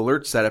have Google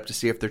Alerts set up to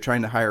see if they're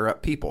trying to hire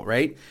up people,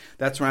 right?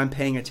 That's where I'm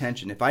paying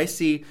attention. If I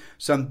see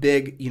some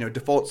big,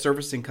 default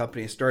servicing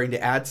company starting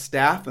to add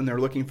staff and they're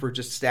looking for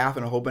just staff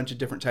in a whole bunch of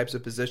different types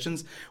of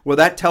positions, well,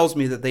 that tells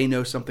me that they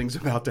know something's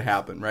about to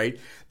happen, right?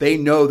 They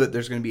know that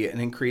there's going to be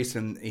an increase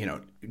in,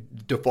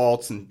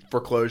 defaults and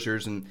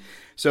foreclosures. And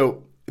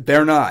so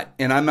they're not,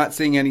 and I'm not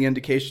seeing any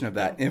indication of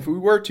that. And if we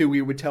were to,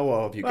 we would tell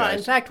all of you guys. Well,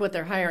 in fact, what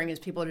they're hiring is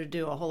people to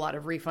do a whole lot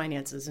of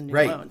refinances and new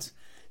loans.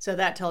 So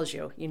that tells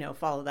you,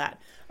 follow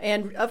that.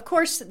 And of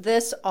course,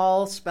 this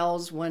all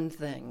spells one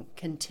thing: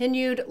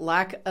 continued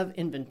lack of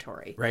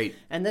inventory. Right.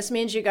 And this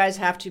means you guys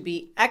have to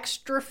be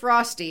extra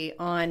frosty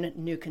on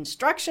new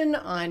construction,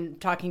 on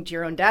talking to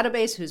your own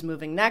database, who's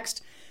moving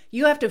next.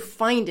 You have to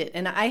find it.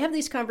 And I have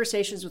these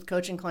conversations with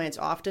coaching clients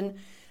often.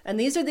 And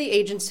these are the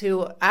agents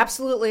who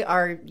absolutely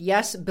are,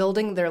 yes,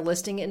 building their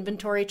listing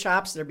inventory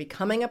chops. They're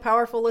becoming a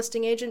powerful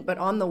listing agent, but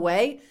on the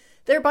way,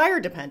 they're buyer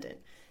dependent.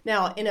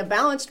 Now, in a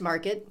balanced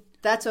market,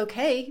 that's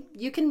okay.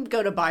 You can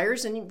go to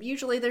buyers, and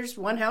usually there's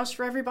one house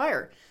for every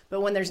buyer.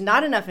 But when there's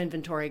not enough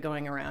inventory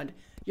going around,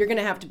 you're going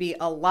to have to be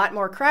a lot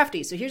more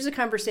crafty. So here's a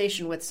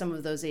conversation with some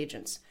of those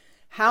agents.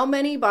 How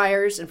many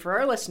buyers, and for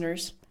our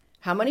listeners,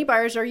 how many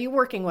buyers are you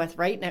working with,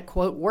 right? And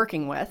quote,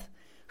 working with,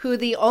 who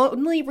the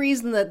only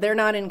reason that they're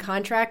not in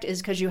contract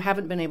is because you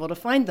haven't been able to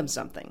find them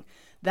something.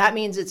 That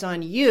means it's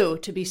on you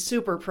to be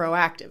super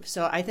proactive.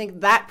 So I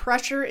think that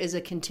pressure is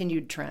a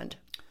continued trend.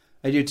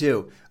 I do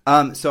too.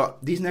 So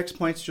these next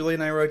points Julie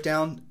and I wrote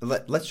down,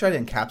 let's try to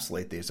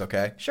encapsulate these,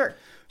 okay? Sure.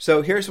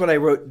 So here's what I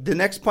wrote. The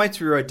next points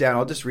we wrote down,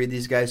 I'll just read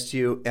these guys to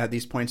you,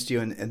 these points to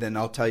you, and then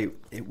I'll tell you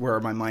where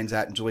my mind's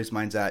at and Julie's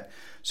mind's at.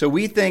 So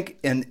we think,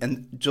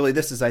 and Julie,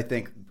 this is, I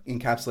think,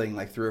 encapsulating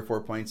like 3 or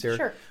 4 points here.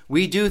 Sure.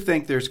 We do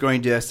think there's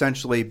going to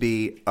essentially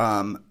be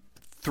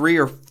 3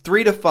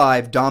 to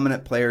 5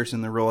 dominant players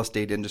in the real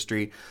estate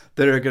industry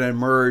that are going to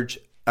emerge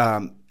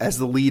as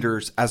the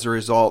leaders as a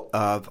result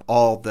of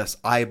all this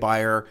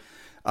iBuyer.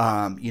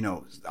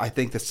 I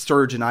think the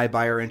surge in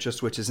iBuyer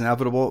interest, which is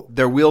inevitable.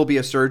 There will be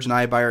a surge in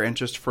iBuyer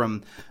interest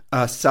from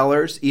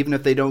sellers. Even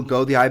if they don't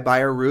go the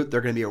iBuyer route,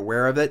 they're going to be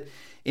aware of it.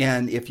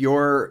 And if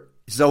you're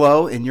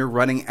Zillow and you're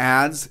running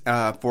ads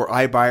for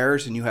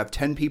iBuyers and you have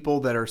 10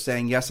 people that are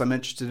saying, yes, I'm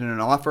interested in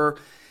an offer,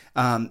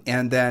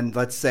 and then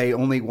let's say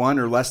only 1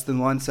 or less than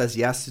 1 says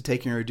yes to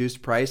taking a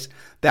reduced price,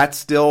 that's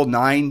still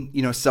 9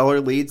 seller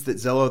leads that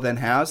Zillow then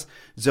has.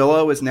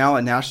 Zillow is now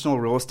a national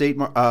real estate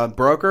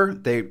broker.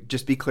 They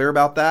just be clear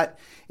about that.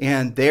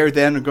 And they're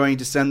then going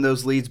to send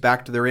those leads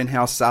back to their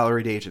in-house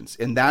salaried agents.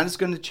 And that is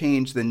going to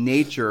change the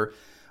nature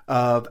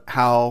of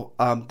how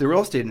the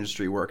real estate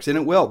industry works. And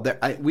it will.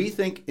 We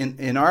think,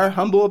 in our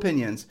humble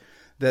opinions,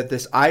 that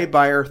this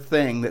iBuyer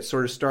thing that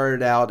sort of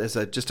started out as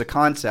just a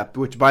concept,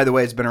 which, by the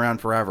way, has been around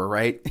forever,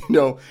 right?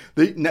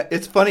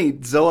 It's funny,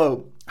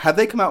 Zillow, have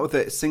they come out with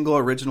a single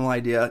original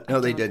idea? No,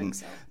 they didn't.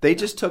 So. They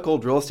just took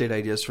old real estate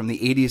ideas from the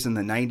 80s and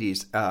the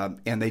 90s,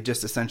 and they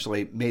just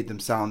essentially made them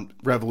sound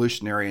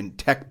revolutionary and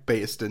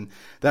tech-based, and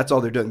that's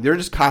all they're doing. They're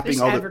just copying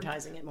all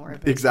advertising it more.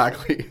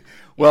 Exactly. Yeah.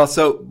 Well,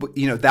 so,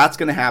 that's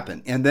going to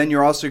happen. And then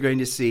you're also going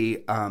to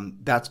see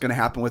that's going to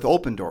happen with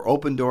Opendoor.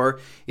 Opendoor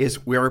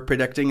is, we're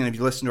predicting, and if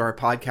you listen to our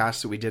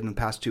podcast that we did in the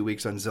past 2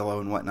 weeks on Zillow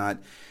and whatnot,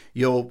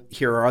 you'll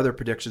hear our other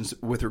predictions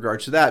with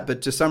regards to that.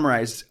 But to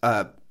summarize,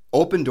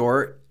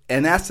 Opendoor,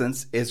 in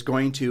essence, is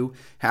going to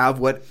have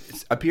what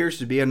appears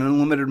to be an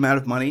unlimited amount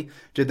of money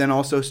to then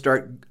also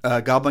start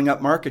gobbling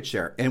up market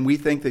share. And we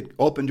think that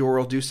Opendoor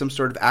will do some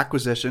sort of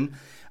acquisition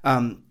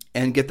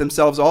and get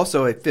themselves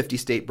also a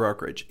 50-state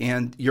brokerage.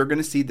 And you're going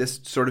to see this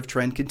sort of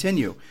trend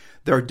continue.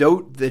 There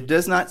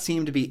does not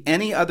seem to be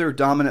any other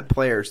dominant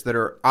players that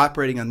are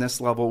operating on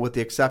this level with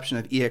the exception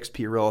of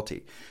eXp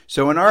Realty.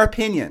 So in our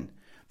opinion,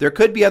 there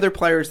could be other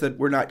players that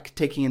we're not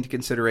taking into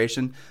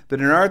consideration, but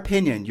in our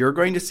opinion, you're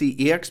going to see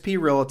eXp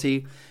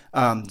Realty,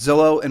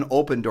 Zillow, and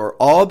Opendoor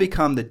all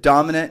become the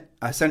dominant,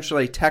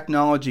 essentially,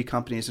 technology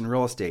companies in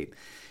real estate.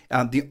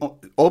 The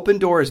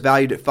Opendoor is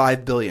valued at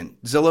 $5 billion.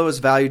 Zillow is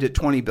valued at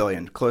 $20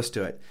 billion, close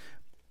to it.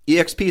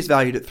 EXP is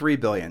valued at $3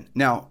 billion.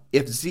 Now,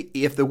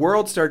 if the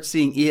world starts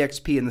seeing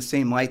EXP in the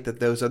same light that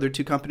those other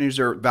two companies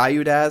are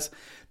valued as,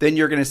 then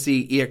you're going to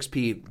see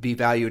EXP be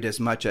valued as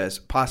much as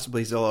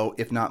possibly Zillow,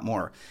 if not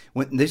more.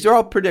 These are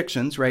all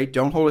predictions, right?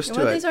 Don't hold us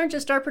to it. These aren't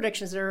just our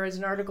predictions. There is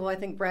an article I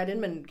think Brad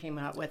Inman came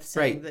out with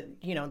saying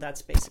that,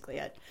 that's basically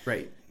it.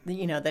 Right.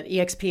 That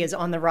EXP is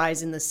on the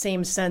rise in the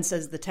same sense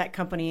as the tech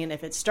company. And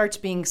if it starts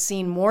being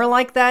seen more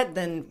like that,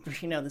 then,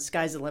 the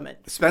sky's the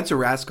limit. Spencer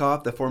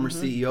Rascoff, the former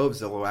CEO of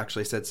Zillow,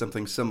 actually said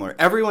something similar.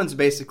 Everyone's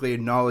basically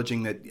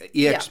acknowledging that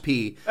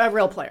EXP a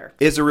real player.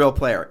 Is a real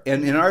player.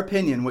 And in our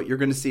opinion, what you're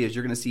going to see is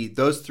you're going to see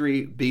those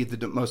three be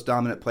the most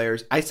dominant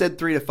players. I said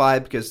 3 to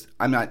 5 because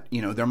I'm not,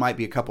 there might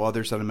be a couple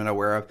others that I'm not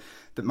aware of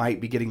that might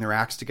be getting their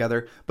acts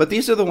together. But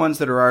these are the ones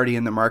that are already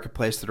in the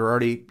marketplace, that are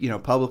already,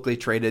 publicly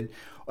traded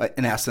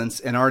in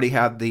essence, and already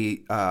have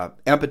the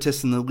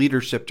impetus and the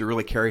leadership to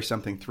really carry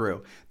something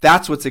through.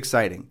 That's what's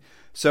exciting.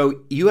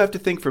 So you have to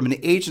think from an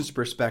agent's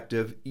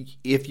perspective,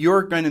 if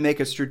you're going to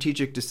make a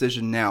strategic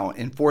decision now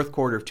in fourth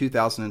quarter of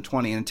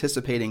 2020,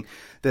 anticipating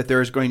that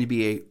there is going to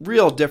be a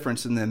real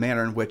difference in the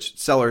manner in which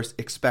sellers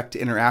expect to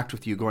interact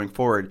with you going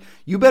forward,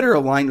 you better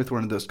align with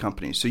one of those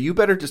companies. So you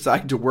better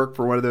decide to work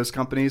for one of those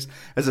companies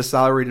as a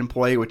salaried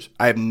employee, which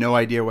I have no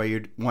idea why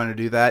you'd want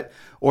to do that,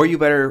 or you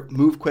better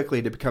move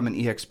quickly to become an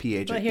EXP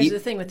agent. But here's the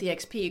thing with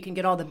EXP, you can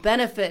get all the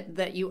benefit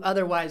that you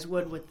otherwise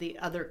would with the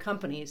other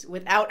companies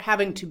without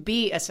having to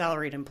be a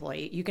salaried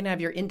employee. You can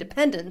have your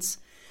independence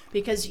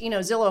because,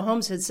 Zillow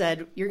Homes had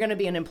said, you're going to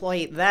be an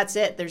employee. That's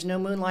it. There's no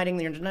moonlighting.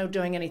 There's no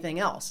doing anything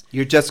else.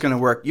 You're just going to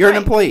work. You're an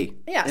employee.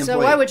 Yeah. So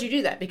why would you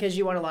do that? Because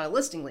you want a lot of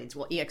listing leads.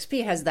 Well,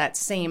 EXP has that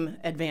same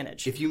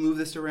advantage. If you move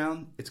this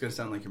around, it's going to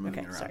sound like you're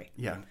moving around. Sorry.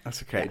 Yeah,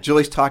 that's okay. Yeah.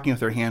 Julie's talking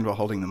with her hand while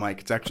holding the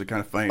mic. It's actually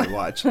kind of funny to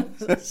watch.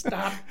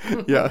 Stop.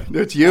 Yeah,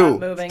 it's you.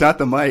 Moving. It's not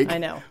the mic. I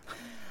know.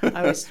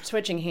 I was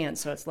switching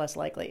hands, so it's less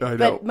likely. I know.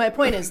 But my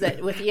point is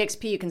that with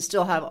EXP, you can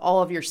still have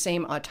all of your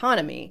same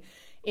autonomy,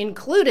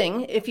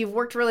 including if you've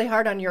worked really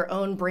hard on your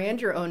own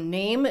brand, your own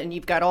name, and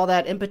you've got all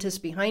that impetus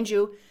behind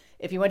you.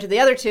 If you went to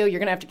the other two, you're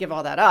going to have to give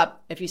all that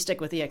up. If you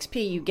stick with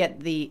EXP, you get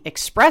the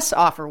express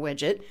offer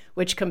widget,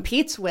 which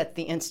competes with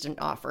the instant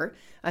offer.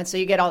 And so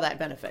you get all that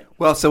benefit.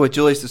 Well, so what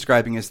Julie's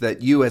describing is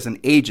that you as an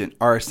agent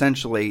are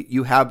essentially,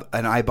 you have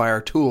an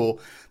iBuyer tool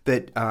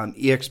that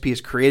EXP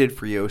has created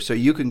for you. So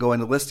you can go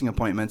into listing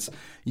appointments.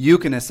 You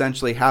can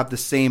essentially have the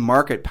same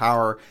market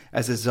power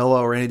as a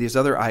Zillow or any of these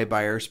other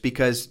iBuyers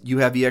because you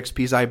have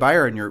EXP's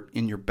iBuyer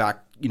in your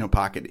back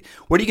pocket.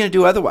 What are you going to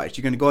do otherwise?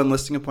 You're going to go on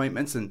listing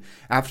appointments, and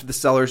after the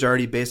seller's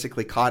already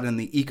basically caught in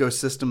the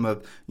ecosystem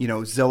of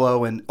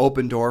Zillow and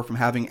Opendoor from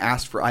having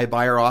asked for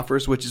iBuyer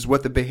offers, which is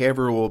what the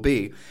behavior will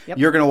be. Yep.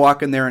 You're going to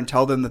walk in there and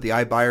tell them that the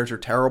iBuyers are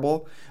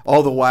terrible.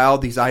 All the while,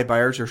 these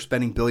iBuyers are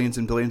spending billions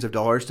and billions of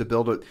dollars to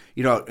build an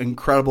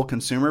incredible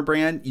consumer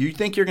brand. You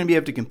think you're going to be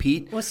able to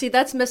compete? Well, see,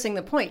 that's missing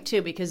the point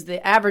too, because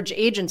the average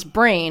agent's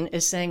brain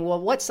is saying, "Well,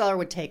 what seller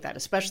would take that,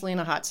 especially in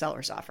a hot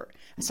seller's offer,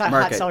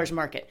 hot seller's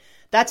market?"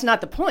 That's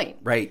not the point.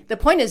 Right. The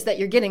point is that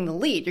you're getting the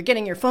lead. You're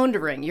getting your phone to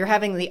ring. You're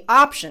having the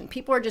option.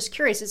 People are just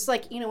curious. It's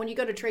like, when you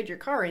go to trade your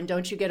car in,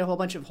 don't you get a whole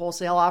bunch of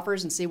wholesale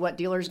offers and see what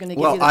dealer is going to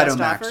give you the best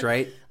offer? Automax,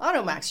 right?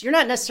 Automax. You're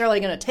not necessarily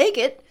going to take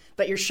it,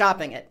 but you're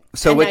shopping it.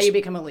 So now you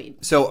become a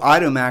lead. So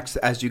Automax,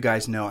 as you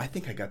guys know, I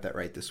think I got that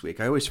right this week.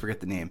 I always forget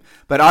the name.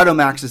 But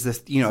Automax is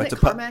this, it's a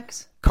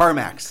CarMax?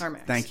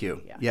 CarMax. Thank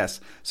you. Yeah. Yes.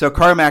 So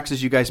CarMax,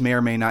 as you guys may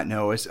or may not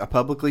know, is a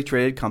publicly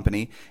traded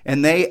company,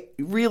 and they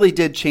really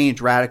did change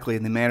radically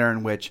in the manner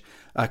in which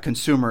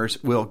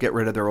consumers will get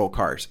rid of their old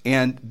cars.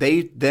 And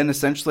they then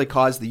essentially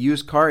caused the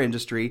used car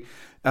industry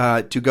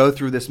to go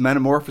through this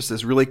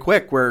metamorphosis really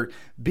quick, where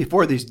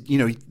before these,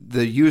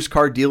 the used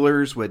car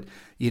dealers would,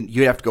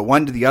 you'd have to go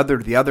one to the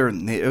other,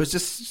 and it was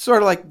just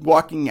sort of like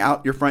walking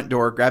out your front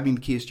door, grabbing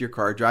the keys to your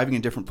car, driving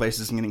in different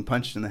places, and getting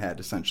punched in the head,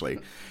 essentially.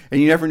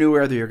 And you never knew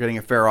whether you're getting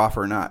a fair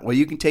offer or not. Well,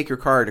 you can take your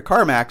car to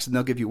CarMax, and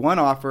they'll give you one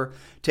offer,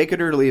 take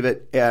it or leave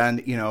it, and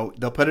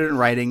they'll put it in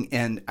writing,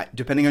 and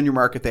depending on your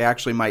market, they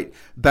actually might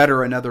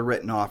better another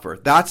written offer.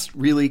 That's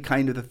really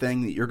kind of the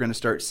thing that you're going to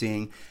start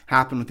seeing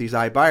happen with these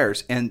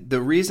iBuyers. And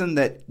the reason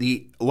that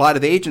a lot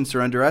of agents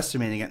are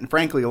underestimating it, and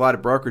frankly, a lot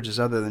of brokerages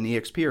other than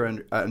EXP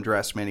are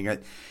underestimating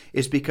it,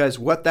 is because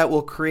what that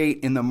will create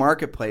in the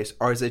marketplace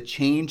is a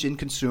change in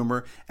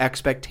consumer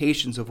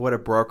expectations of what a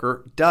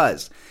broker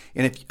does.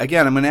 And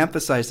again, I'm going to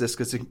emphasize this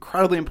because it's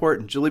incredibly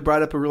important. Julie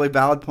brought up a really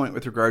valid point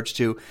with regards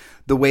to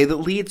the way that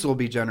leads will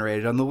be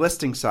generated on the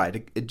listing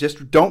side.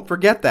 Just don't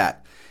forget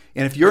that.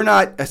 And if you're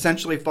not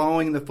essentially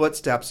following the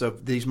footsteps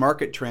of these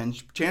market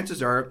trends,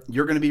 chances are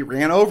you're going to be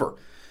ran over.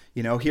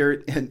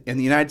 Here in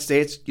the United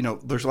States,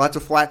 there's lots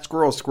of flat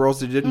squirrels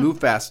that didn't move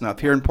fast enough.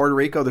 Here in Puerto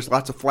Rico, there's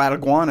lots of flat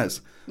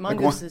iguanas.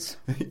 Mongooses.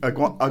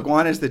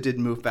 Iguanas that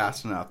didn't move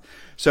fast enough.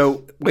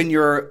 So when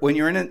you're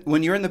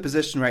in the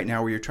position right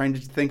now where you're trying to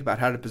think about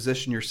how to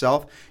position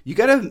yourself, you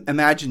got to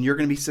imagine you're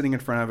going to be sitting in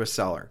front of a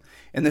seller.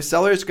 And the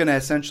seller is going to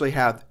essentially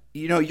have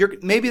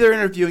maybe they're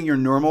interviewing your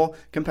normal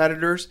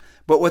competitors,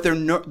 but what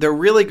they're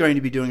really going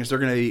to be doing is they're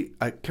going to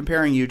be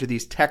comparing you to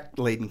these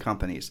tech-laden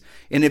companies.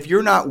 And if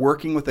you're not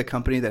working with a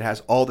company that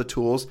has all the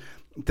tools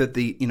that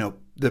the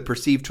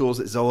perceived tools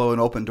that Zillow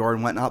and Opendoor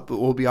and whatnot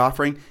will be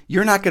offering,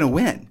 you're not going to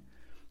win.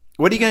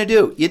 What are you going to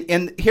do?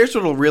 And here's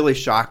what will really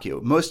shock you,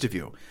 most of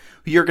you.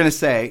 You're going to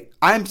say,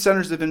 I'm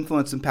centers of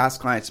influence and past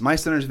clients. My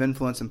centers of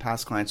influence and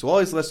past clients will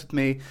always list with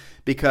me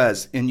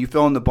because, and you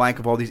fill in the blank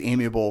of all these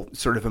amiable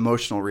sort of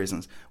emotional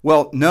reasons.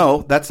 Well,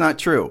 no, that's not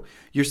true.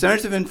 Your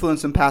centers of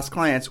influence and past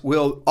clients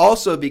will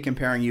also be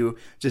comparing you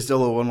to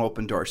Zillow and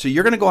Opendoor. So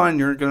you're going to go on and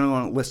you're going to go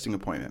on a listing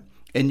appointment.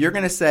 And you're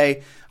going to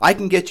say, I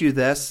can get you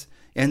this,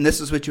 and this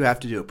is what you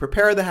have to do.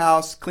 Prepare the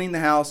house, clean the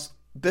house,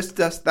 this,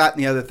 that,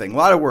 and the other thing. A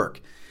lot of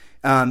work.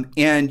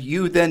 And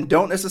you then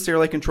don't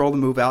necessarily control the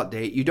move-out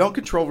date. You don't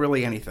control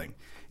really anything.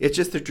 It's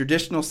just the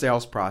traditional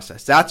sales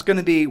process. That's going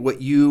to be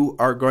what you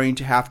are going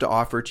to have to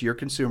offer to your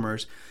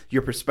consumers,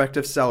 your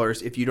prospective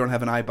sellers, if you don't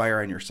have an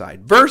iBuyer on your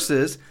side.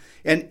 Versus,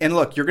 and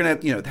look, you're going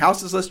to, the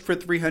house is listed for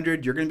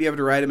 $300. You're going to be able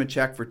to write them a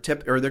check for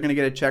or they're going to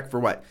get a check for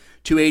what?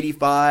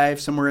 $285,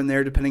 somewhere in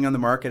there, depending on the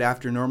market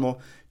after normal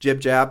jib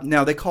jab.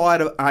 Now they call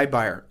out an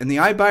iBuyer, and the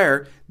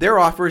iBuyer, their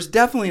offer is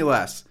definitely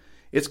less.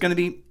 It's going to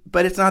be,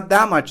 but it's not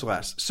that much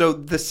less. So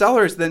the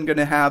seller is then going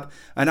to have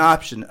an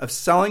option of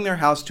selling their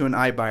house to an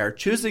iBuyer,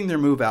 choosing their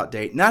move-out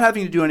date, not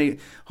having to do any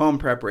home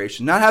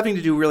preparation, not having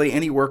to do really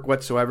any work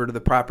whatsoever to the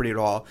property at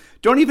all.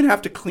 Don't even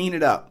have to clean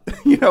it up.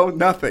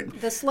 Nothing.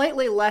 The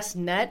slightly less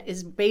net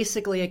is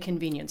basically a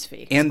convenience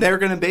fee. And they're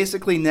going to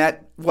basically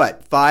net,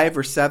 what, $5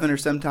 or $7 or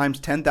sometimes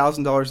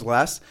 $10,000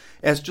 less?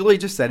 As Julie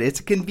just said,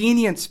 it's a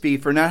convenience fee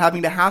for not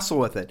having to hassle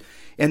with it.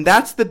 And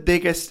that's the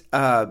biggest,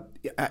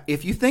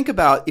 if you think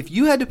about, if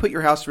you had to put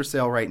your house for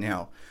sale right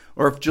now,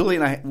 or if Julie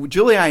and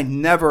I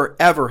never,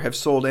 ever have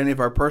sold any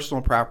of our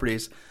personal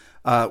properties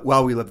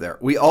while we live there.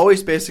 We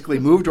always basically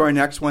move to our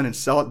next one and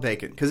sell it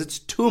vacant because it's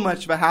too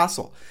much of a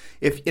hassle.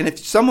 If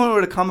someone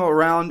were to come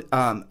around,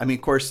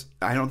 of course,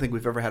 I don't think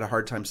we've ever had a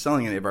hard time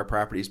selling any of our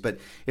properties, but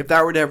if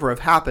that were to ever have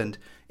happened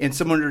and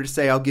someone were to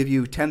say, I'll give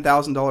you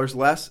 $10,000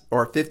 less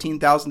or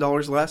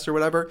 $15,000 less or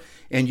whatever,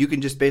 and you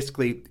can just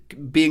basically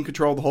be in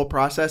control of the whole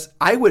process,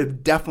 I would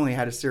have definitely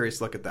had a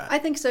serious look at that. I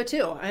think so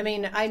too. I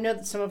mean, I know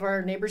that some of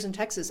our neighbors in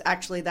Texas,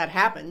 actually that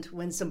happened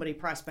when somebody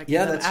prospected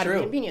them out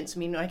of convenience. I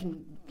mean, I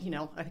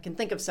can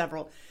think of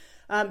several.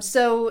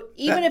 So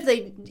even if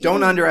they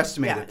don't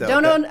underestimate it,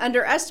 though. Don't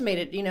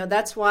underestimate it.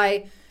 That's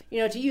why,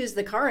 to use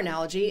the car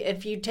analogy,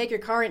 if you take your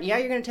car and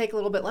you're going to take a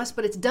little bit less,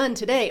 but it's done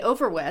today,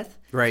 over with.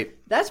 Right.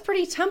 That's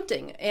pretty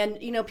tempting. And,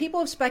 people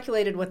have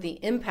speculated what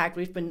the impact,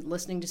 we've been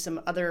listening to some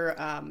other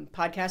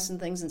podcasts and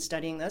things and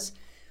studying this.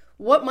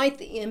 What might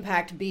the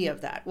impact be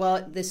of that?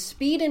 Well, the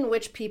speed in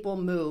which people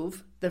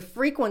move, the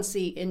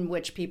frequency in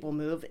which people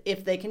move,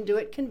 if they can do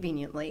it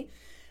conveniently.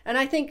 And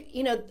I think,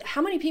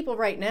 how many people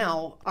right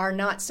now are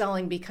not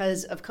selling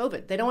because of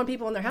COVID? They don't want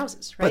people in their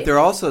houses, right? But there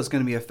also is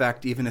going to be an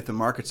effect even if the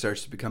market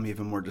starts to become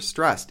even more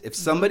distressed. If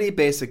somebody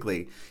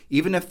basically,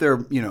 even if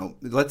they're,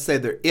 let's say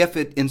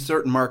in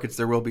certain markets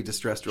there will be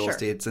distressed real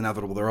estate, it's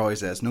inevitable, there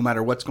always is. No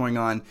matter what's going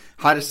on,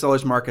 hottest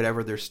seller's market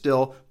ever, there's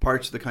still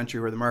parts of the country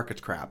where the market's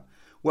crap.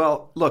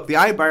 Well, look, the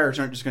iBuyers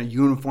aren't just going to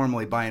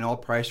uniformly buy in all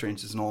price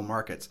ranges in all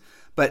markets.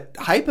 But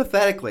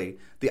hypothetically,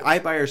 the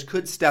iBuyers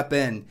could step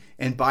in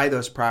and buy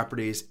those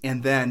properties.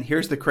 And then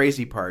here's the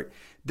crazy part.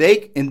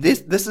 This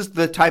is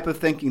the type of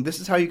thinking, this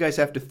is how you guys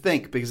have to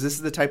think, because this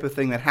is the type of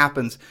thing that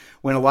happens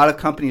when a lot of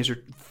companies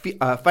are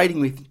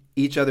fighting with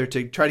each other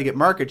to try to get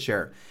market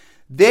share.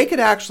 They could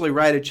actually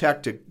write a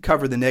check to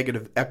cover the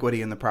negative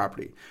equity in the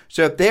property.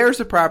 So if there's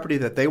a property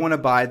that they want to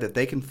buy that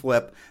they can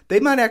flip, they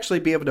might actually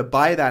be able to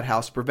buy that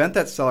house, prevent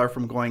that seller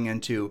from going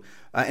into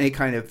any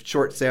kind of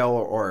short sale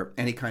or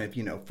any kind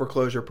of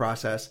foreclosure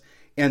process.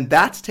 And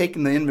that's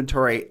taking the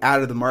inventory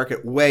out of the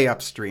market way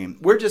upstream.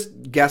 We're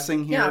just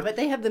guessing here. Yeah, but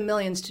they have the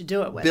millions to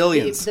do it with.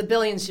 Billions. The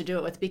billions to do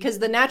it with, because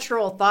the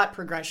natural thought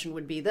progression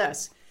would be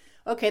this.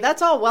 Okay,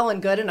 that's all well and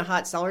good in a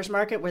hot seller's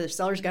market where the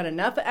seller's got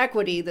enough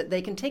equity that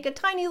they can take a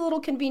tiny little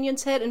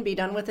convenience hit and be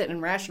done with it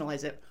and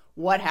rationalize it.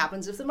 What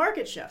happens if the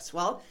market shifts?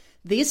 Well,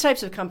 these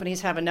types of companies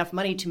have enough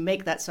money to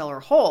make that seller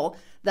whole,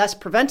 thus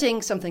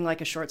preventing something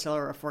like a short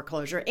seller or a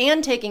foreclosure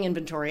and taking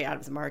inventory out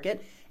of the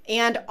market,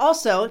 and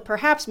also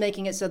perhaps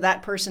making it so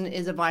that person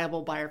is a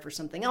viable buyer for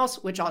something else,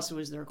 which also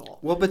is their goal.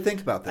 Well, but think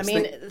about this. I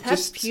mean,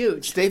 that's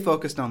huge. Stay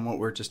focused on what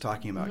we're just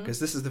talking about, because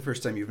this is the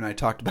first time you and I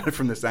talked about it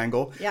from this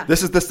angle. Yeah.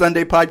 This is the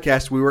Sunday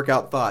podcast. We work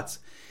out thoughts.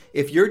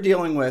 If you're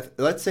dealing with,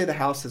 let's say the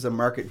house has a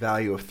market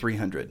value of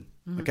 $300,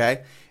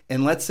 okay?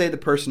 And let's say the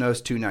person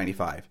owes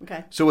 $295.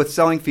 Okay. So with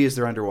selling fees,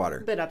 they're underwater.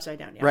 A bit upside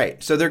down, yeah.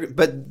 Right. So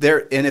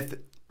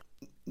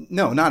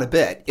no, not a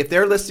bit. If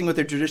they're listing with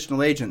their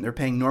traditional agent, they're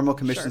paying normal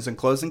commissions and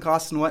closing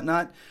costs and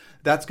whatnot,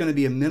 that's going to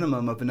be a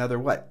minimum of another,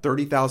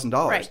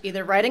 $30,000. Right.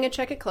 Either writing a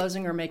check at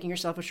closing or making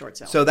yourself a short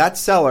seller. So that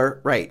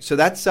seller, So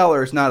that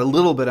seller is not a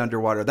little bit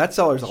underwater. That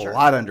seller is a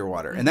lot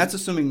underwater. And that's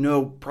assuming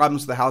no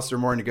problems with the house or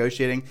more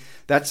negotiating.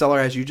 That seller,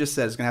 as you just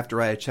said, is going to have to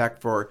write a check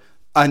for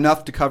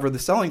enough to cover the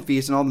selling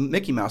fees and all the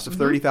Mickey Mouse of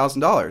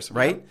 $30,000,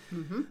 right?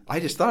 Mm-hmm. I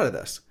just thought of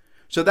this.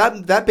 So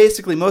that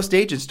basically, most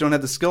agents don't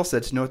have the skill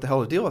set to know what the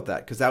hell to deal with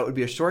that, because that would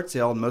be a short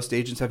sale, and most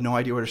agents have no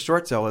idea what a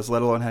short sale is,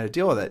 let alone how to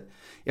deal with it.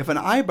 If an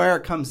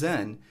iBuyer comes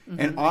in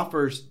and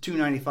offers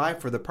 $295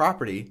 for the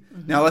property,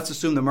 now let's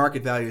assume the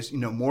market value is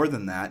more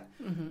than that,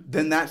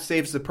 then that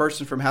saves the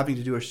person from having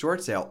to do a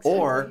short sale.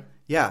 Exactly.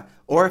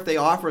 Or if they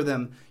offer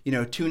them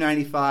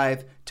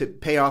 $295 to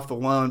pay off the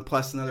loan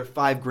plus another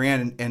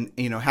 $5,000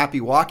 and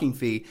happy walking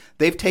fee,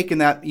 they've taken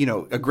that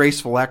a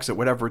graceful exit,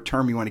 whatever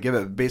term you want to give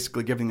it,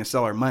 basically giving the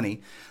seller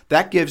money.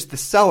 That gives the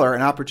seller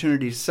an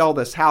opportunity to sell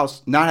this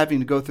house, not having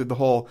to go through the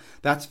whole.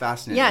 That's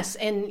fascinating. Yes,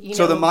 and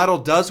so the model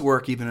does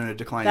work even in a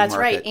declining market. That's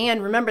right.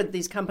 And remember,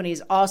 these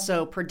companies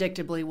also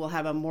predictably will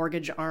have a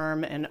mortgage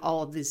arm and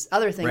all of these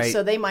other things. Right.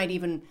 So they might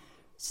even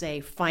say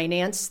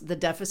finance the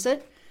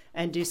deficit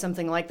and do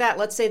something like that.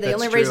 Let's say the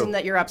only reason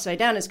that you're upside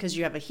down is because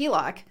you have a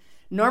HELOC.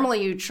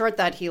 Normally, you'd short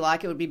that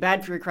HELOC. It would be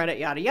bad for your credit,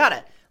 yada,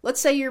 yada. Let's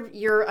say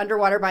you're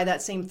underwater by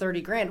that same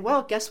 $30,000.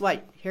 Well, guess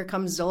what? Here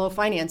comes Zillow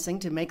financing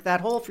to make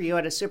that whole for you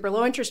at a super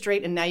low interest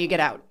rate, and now you get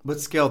out.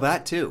 But scale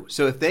that too.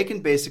 So if they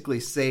can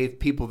basically save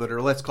people that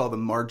are, let's call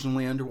them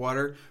marginally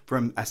underwater,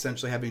 from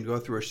essentially having to go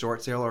through a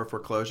short sale or a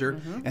foreclosure,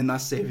 and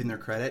thus saving their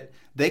credit,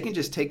 they can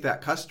just take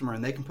that customer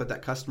and they can put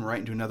that customer right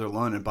into another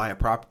loan and buy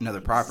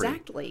another property.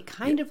 Exactly.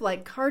 Kind of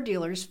like car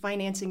dealers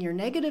financing your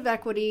negative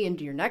equity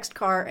into your next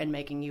car and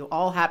making you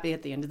all happy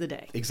at the end of the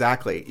day.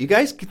 Exactly. You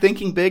guys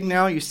thinking big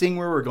now? You seeing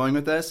where we're going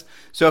with this?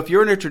 So if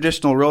you're in a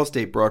traditional real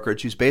estate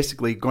brokerage who's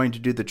basically going to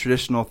do the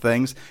traditional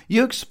things,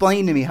 you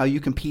explain to me how you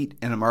compete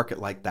in a market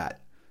like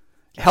that.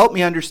 Help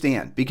me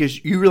understand,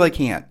 because you really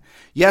can't.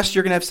 Yes,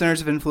 you're going to have centers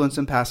of influence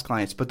and past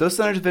clients, but those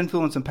centers of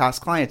influence and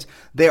past clients,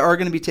 they are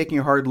going to be taking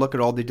a hard look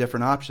at all the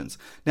different options.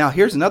 Now,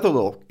 here's another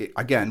little,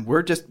 again,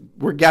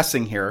 we're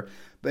guessing here,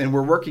 and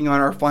we're working on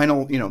our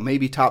final,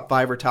 maybe top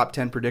 5 or top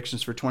 10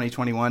 predictions for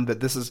 2021, but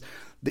this is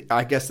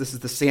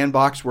the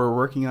sandbox where we're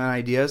working on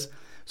ideas.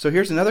 So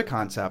here's another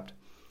concept.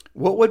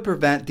 What would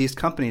prevent these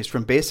companies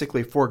from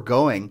basically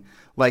foregoing,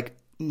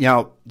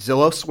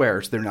 Zillow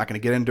swears they're not going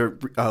to get into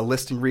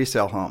listing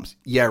resale homes.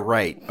 Yeah,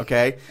 right.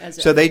 Okay.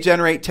 So they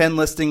generate 10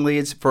 listing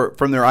leads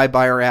from their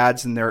iBuyer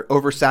ads and their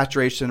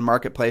oversaturation in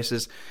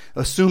marketplaces.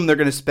 Assume they're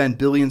going to spend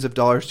billions of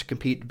dollars to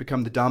compete to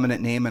become the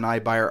dominant name in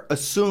iBuyer.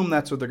 Assume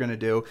that's what they're going to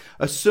do.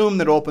 Assume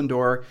that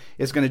Opendoor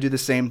is going to do the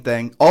same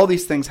thing. All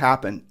these things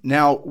happen.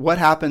 Now, what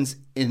happens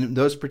in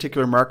those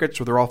particular markets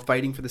where they're all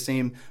fighting for the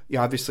same,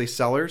 obviously,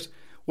 sellers?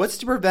 What's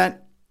to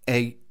prevent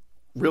a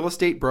real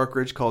estate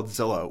brokerage called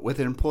Zillow with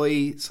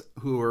employees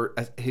who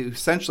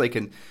essentially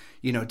can,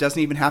 doesn't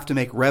even have to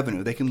make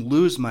revenue. They can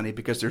lose money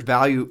because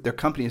their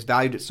company is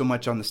valued at so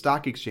much on the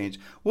stock exchange.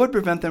 What would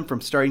prevent them from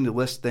starting to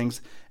list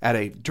things at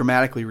a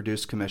dramatically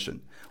reduced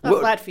commission? A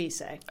flat fee,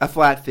 say. A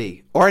flat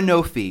fee or a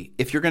no fee.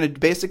 If you're going to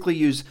basically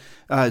use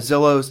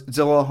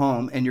Zillow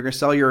Home and you're going to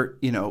sell your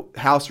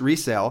house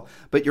resale,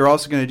 but you're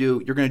also going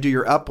to do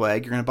your up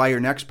leg, you're going to buy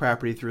your next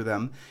property through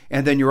them,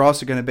 and then you're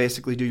also going to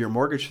basically do your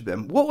mortgage for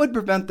them. What would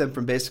prevent them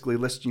from basically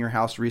listing your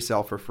house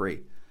resale for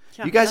free?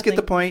 Yeah, you guys get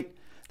the point?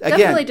 Again,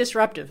 definitely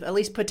disruptive, at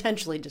least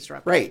potentially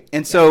disruptive. Right.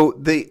 And so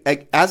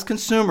as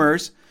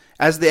consumers,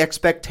 as the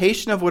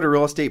expectation of what a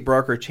real estate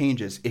broker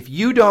changes, if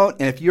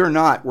you're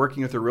not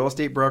working with a real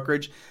estate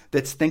brokerage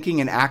that's thinking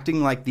and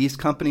acting like these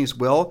companies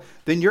will,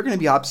 then you're going to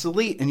be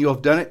obsolete and you'll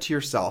have done it to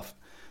yourself.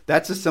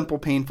 That's a simple,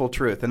 painful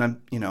truth. And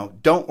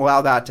don't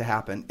allow that to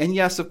happen. And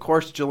yes, of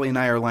course, Julie and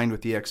I are aligned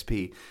with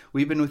EXP.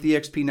 We've been with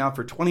EXP now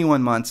for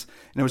 21 months,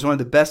 and it was one of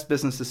the best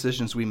business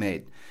decisions we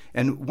made.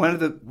 And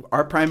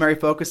our primary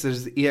focus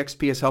is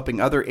EXP is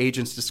helping other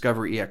agents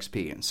discover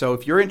EXP. And so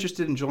if you're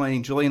interested in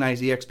joining Julie and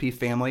I's EXP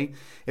family,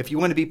 if you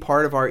want to be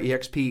part of our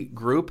EXP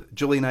group,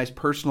 Julie and I's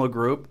personal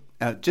group,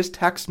 just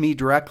text me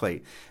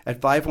directly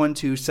at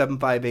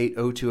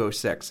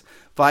 512-758-0206.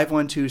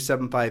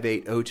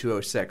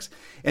 512-758-0206.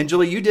 And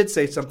Julie, you did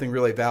say something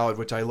really valid,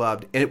 which I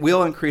loved. It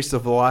will increase the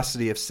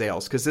velocity of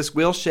sales because this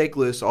will shake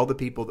loose all the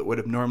people that would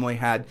have normally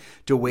had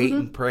to wait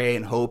and pray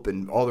and hope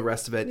and all the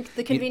rest of it.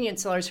 The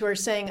convenience sellers who are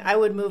saying, I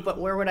would move, but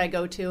where would I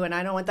go to? And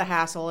I don't want the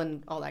hassle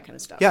and all that kind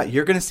of stuff. Yeah,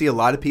 you're going to see a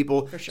lot of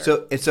people. For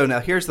sure. So now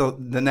here's the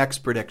next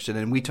prediction.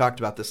 And we talked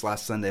about this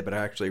last Sunday, but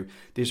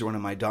these are one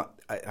of my,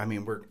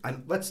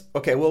 let's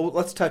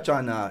touch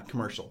on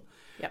commercial.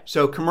 Yep.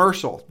 So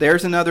commercial,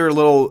 there's another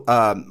little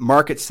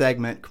market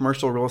segment,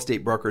 commercial real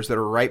estate brokers that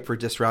are ripe for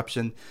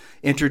disruption.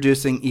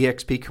 Introducing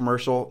EXP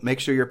Commercial. Make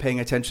sure you're paying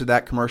attention to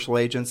that, commercial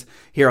agents.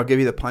 Here, I'll give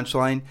you the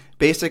punchline.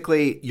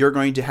 Basically, you're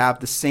going to have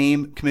the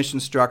same commission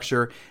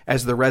structure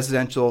as the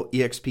residential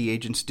EXP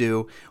agents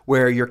do,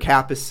 where your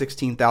cap is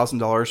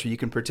 $16,000, so you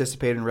can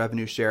participate in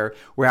revenue share,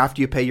 where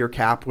after you pay your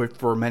cap,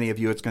 for many of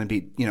you, it's going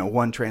to be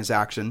one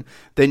transaction.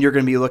 Then you're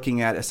going to be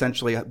looking at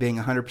essentially being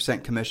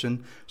 100%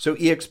 commission. So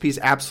EXP is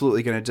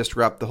absolutely going to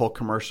disrupt the whole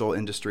commercial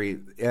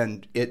industry,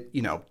 and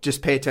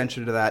just pay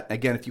attention to that.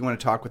 Again, if you want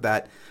to talk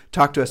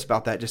to us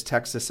about that, just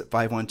text us at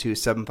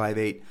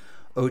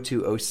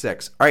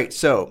 512-758-0206. All right,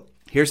 so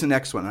Here's the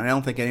next one. I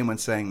don't think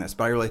anyone's saying this,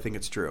 but I really think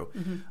it's true.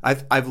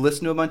 I've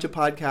listened to a bunch of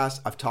podcasts.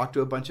 I've talked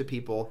to a bunch of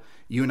people.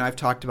 You and I have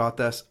talked about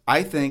this.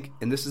 I think,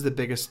 and this is the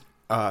biggest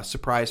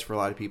surprise for a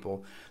lot of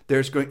people,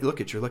 you're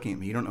looking at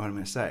me. You don't know what I'm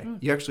going to say.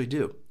 You actually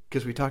do,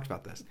 because we talked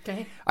about this.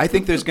 Okay. I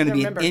think there's going to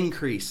be an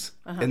increase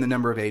in the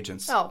number of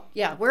agents. Oh,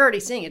 yeah. We're already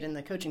seeing it in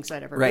the coaching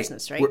side of our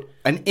business, right?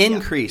 An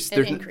increase. Yeah.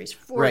 An increase,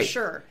 for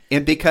sure.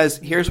 And because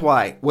here's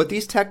why. What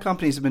these tech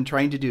companies have been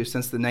trying to do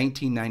since the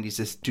 1990s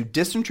is to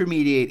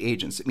disintermediate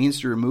agents. It means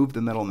to remove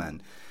the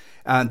middlemen.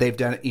 They've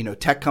done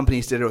it, tech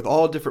companies did it with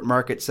all different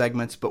market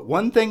segments. But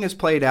one thing has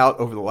played out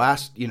over the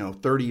last,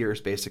 30 years,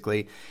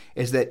 basically,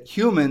 is that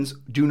humans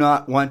do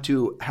not want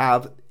to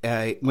have,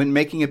 when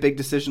making a big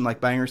decision like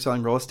buying or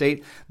selling real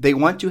estate, they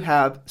want to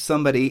have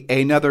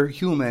another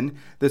human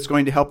that's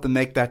going to help them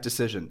make that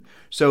decision.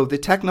 So the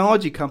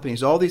technology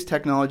companies, all these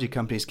technology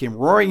companies came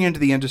roaring into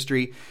the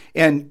industry,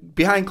 and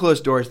behind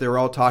closed doors, they were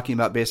all talking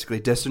about basically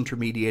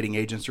disintermediating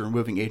agents or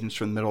removing agents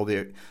from the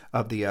middle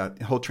of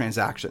the whole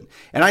transaction.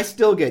 And I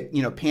still get,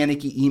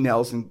 panicky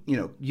emails and,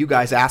 you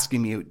guys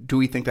asking me, do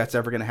we think that's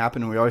ever going to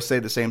happen? And we always say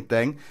the same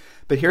thing.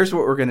 But here's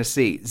what we're going to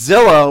see.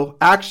 Zillow,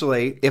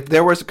 actually, if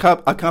there was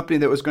a company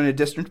that was going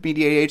to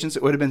disintermediate agents,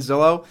 it would have been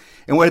Zillow.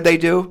 And what did they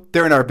do?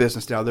 They're in our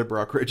business now. They're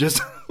brokerages.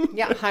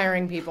 Yeah,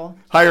 hiring people.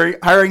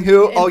 Hiring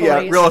who? Employees. Oh, yeah,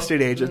 real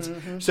estate agents.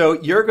 So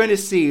you're going to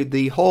see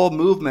the whole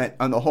movement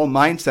and the whole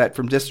mindset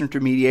from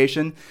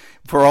disintermediation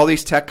for all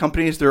these tech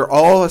companies. They're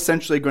all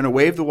essentially going to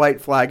wave the white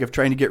flag of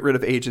trying to get rid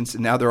of agents,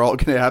 and now they're all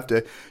going to have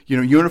to,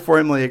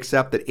 uniformly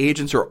accept that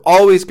agents are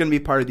always going to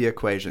be part of the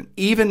equation.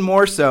 Even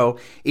more so,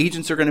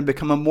 agents are going to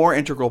become a more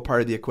integral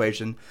part of the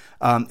equation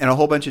in a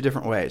whole bunch of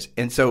different ways.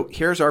 And so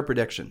here's our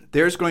prediction.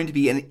 There's going to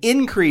be an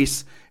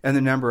increase in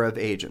the number of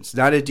agents,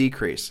 not a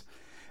decrease.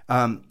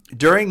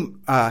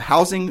 During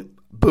housing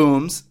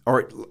booms,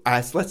 or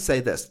let's say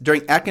this,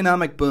 during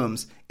economic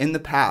booms in the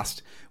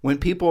past, when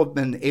people have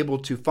been able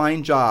to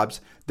find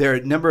jobs,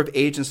 their number of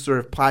agents sort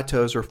of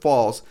plateaus or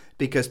falls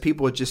because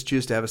people would just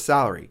choose to have a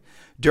salary.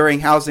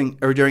 During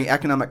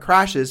economic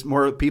crashes,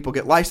 more people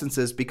get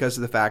licenses because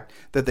of the fact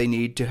that they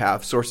need to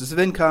have sources of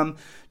income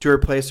to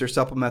replace or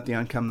supplement the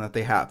income that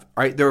they have.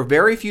 All right, there are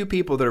very few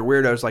people that are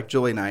weirdos like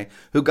Julie and I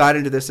who got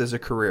into this as a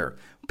career.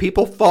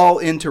 People fall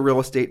into real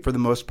estate for the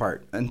most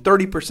part, and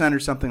 30% or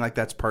something like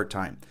that's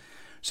part-time.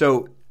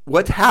 So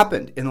what's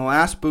happened in the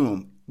last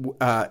boom,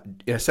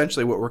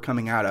 essentially what we're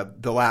coming out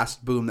of, the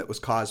last boom that was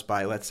caused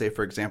by, let's say,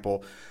 for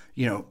example,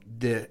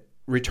 the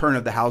return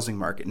of the housing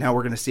market. Now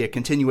we're going to see a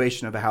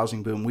continuation of a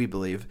housing boom, we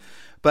believe.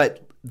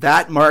 But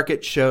that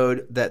market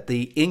showed that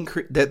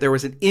that there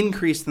was an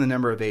increase in the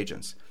number of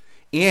agents.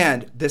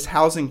 And this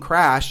housing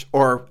crash,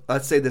 or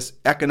let's say this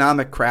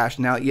economic crash,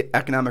 now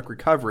economic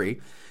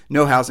recovery,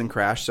 no housing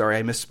crash, sorry,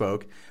 I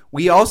misspoke.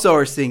 We also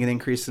are seeing an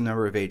increase in the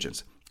number of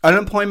agents.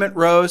 Unemployment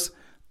rose,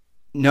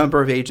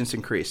 number of agents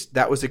increased.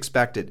 That was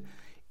expected.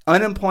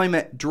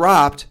 Unemployment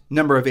dropped,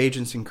 number of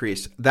agents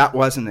increased. That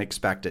wasn't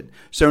expected.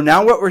 So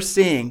now what we're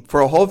seeing, for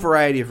a whole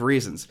variety of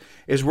reasons,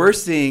 is we're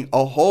seeing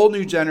a whole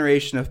new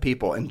generation of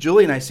people. And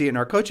Julie and I see it in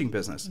our coaching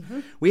business.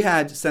 We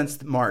had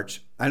since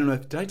March, I don't know,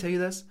 did I tell you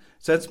this?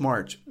 Since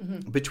March,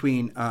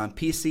 between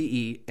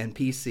PCE and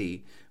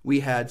PC,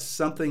 we had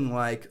something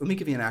like, let me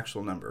give you an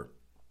actual number,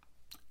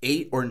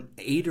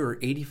 800 or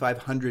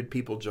 8,500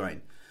 people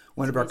join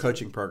one of our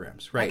coaching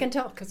programs, right? I can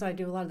tell because I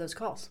do a lot of those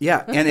calls.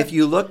 Yeah, and if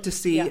you look to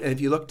see,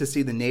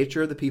 the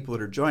nature of the people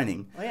that are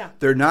joining,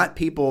 they're not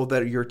people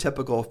that are your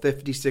typical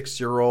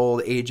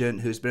 56-year-old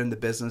agent who's been in the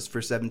business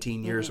for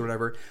 17 years or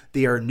whatever.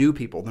 They are new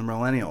people, the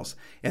millennials,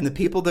 and the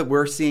people that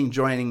we're seeing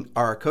joining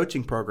our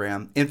coaching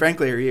program, and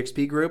frankly our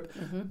EXP group,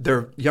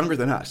 they're younger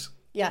than us.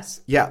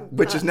 Yes. Yeah,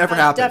 which has never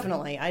happened.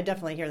 I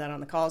definitely hear that on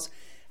the calls.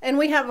 And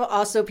we have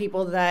also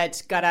people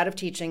that got out of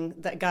teaching,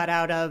 that got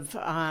out of,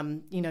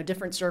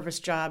 different service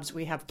jobs.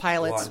 We have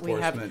pilots. We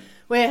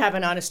have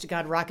an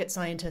honest-to-God rocket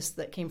scientist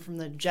that came from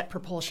the Jet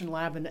Propulsion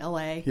Lab in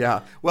L.A.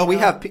 Yeah. Well, we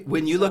have,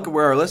 when you look at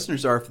where our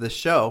listeners are for this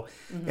show,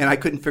 and I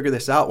couldn't figure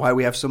this out, why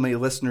we have so many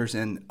listeners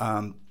in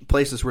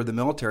places where the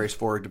military is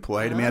forward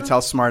deployed. I mean, that's how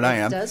smart I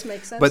am. It does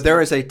make sense. But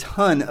there is a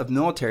ton of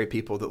military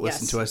people that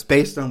listen to us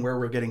based on where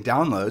we're getting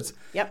downloads.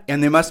 Yep.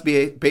 And they must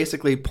be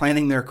basically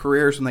planning their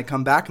careers when they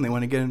come back and they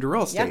want to get into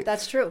real estate. Yeah,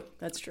 that's true.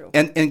 That's true.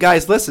 And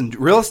guys, listen,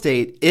 real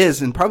estate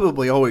is and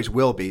probably always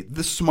will be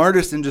the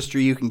smartest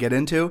industry you can get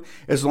into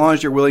as long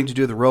as you're willing to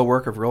do the real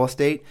work of real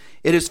estate.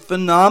 It is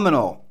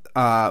phenomenal.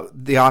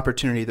 The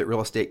opportunity that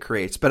real estate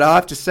creates. But I'll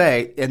have to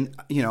say, and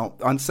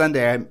on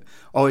Sunday, I'm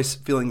always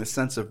feeling the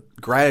sense of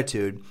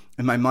gratitude,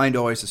 and my mind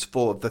always is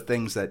full of the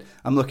things that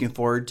I'm looking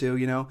forward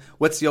to.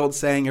 What's the old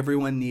saying?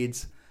 Everyone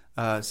needs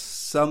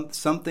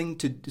something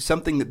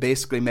that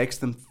basically makes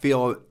them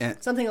feel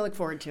something to look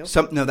forward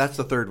to. No, that's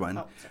the third one.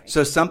 Oh, sorry.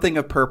 So something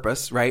of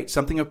purpose, right?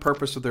 Something of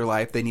purpose with their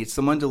life. They need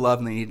someone to love,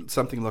 and they need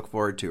something to look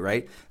forward to,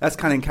 right? That's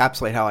kind of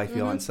encapsulate how I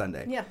feel on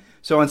Sunday. Yeah.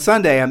 So on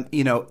Sunday, I'm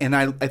and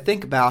I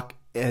think back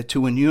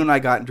to when you and I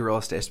got into real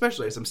estate,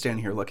 especially as I'm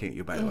standing here looking at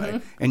you, by the way,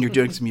 and you're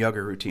doing some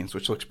yoga routines,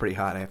 which looks pretty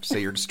hot. I have to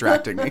say, you're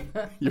distracting me.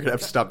 You're going to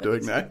have to stop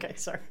doing that. Okay,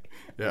 sorry.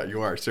 Yeah,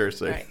 you are,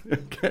 seriously. Right.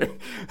 Okay.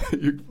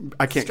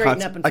 I can't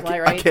Straighten up and fly, I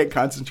right? can't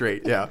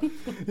concentrate. Yeah.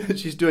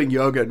 She's doing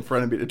yoga in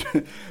front of me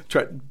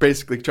to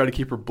basically try to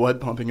keep her blood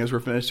pumping as we're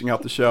finishing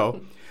out the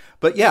show.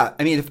 But yeah,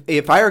 I mean,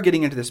 if I are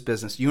getting into this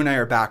business, you and I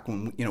are back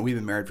when, we've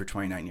been married for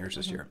 29 years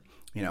this year.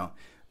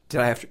 Did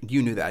I have to,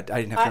 you knew that.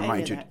 I didn't have to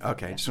remind you. That.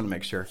 Okay, just want to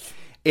make sure.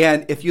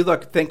 And if you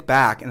think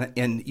back,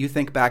 and you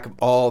think back of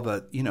all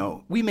the,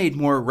 we made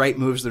more right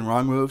moves than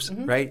wrong moves,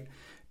 right?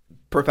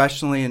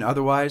 Professionally and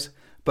otherwise.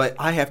 But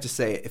I have to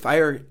say,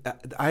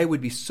 I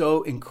would be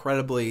so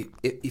incredibly,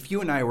 if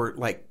you and I were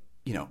like,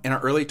 in our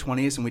early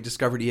 20s and we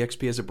discovered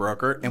EXP as a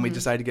broker and we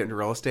decided to get into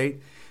real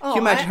estate. Can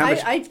you imagine how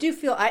much? I do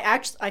feel,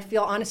 I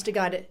feel honest to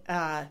God,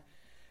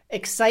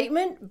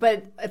 excitement,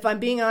 but if I'm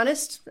being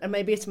honest, and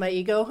maybe it's my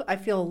ego, I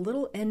feel a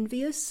little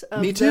envious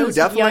of Me too, those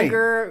definitely.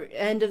 younger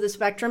end of the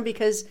spectrum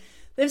because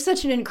they have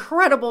such an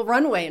incredible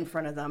runway in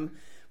front of them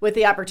with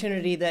the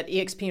opportunity that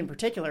EXP in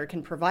particular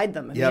can provide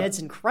them. I mean, it's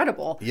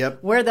incredible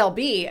where they'll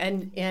be,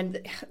 and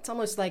it's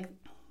almost like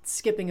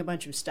skipping a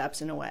bunch of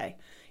steps in a way.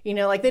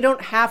 Like they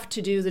don't have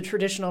to do the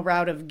traditional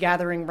route of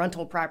gathering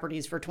rental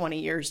properties for 20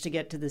 years to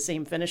get to the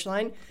same finish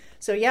line.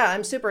 So yeah,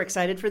 I'm super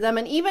excited for them.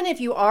 And even if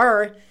you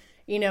are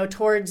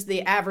towards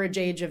the average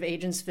age of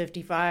agents,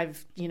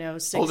 55,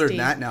 60. Older than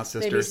that now,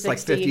 sister. It's like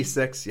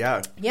 56,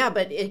 yeah. Yeah,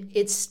 but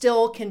it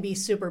still can be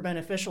super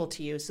beneficial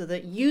to you so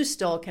that you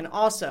still can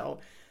also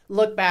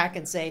look back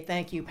and say,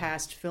 thank you,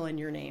 past, fill in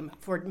your name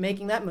for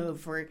making that move,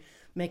 for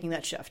making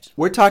that shift.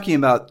 We're talking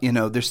about,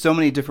 there's so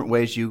many different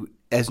ways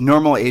as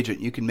normal agent,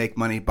 you can make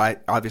money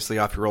obviously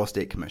off your real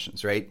estate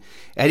commissions, right?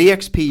 At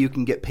EXP, you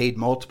can get paid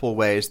multiple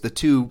ways. The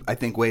two, I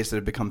think, ways that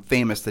have become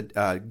famous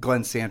that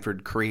Glenn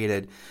Sanford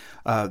created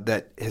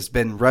that has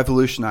been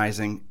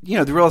revolutionizing,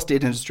 the real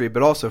estate industry,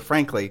 but also,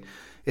 frankly,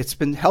 it's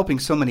been helping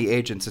so many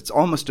agents. It's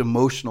almost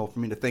emotional for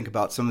me to think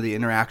about some of the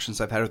interactions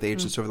I've had with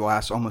agents over the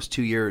last almost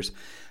 2 years,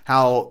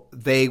 how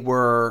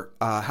their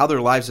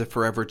lives have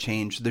forever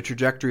changed, the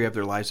trajectory of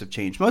their lives have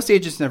changed. Most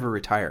agents never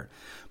retire.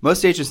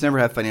 Most agents never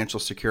have financial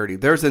security.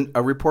 There's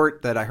a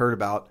report that I heard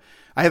about.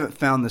 I haven't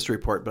found this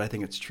report, but I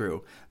think it's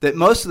true, that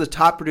most of the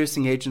top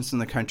producing agents in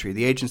the country,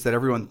 the agents that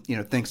everyone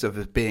thinks of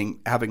as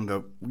having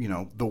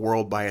the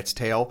world by its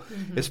tail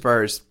as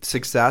far as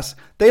success,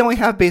 they only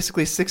have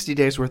basically 60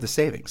 days worth of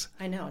savings.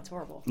 I know, it's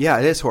horrible. Yeah,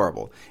 it is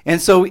horrible.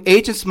 And so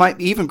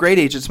even great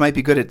agents might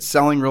be good at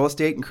selling real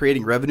estate and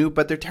creating revenue,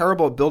 but they're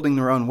terrible at building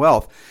their own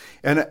wealth.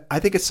 And I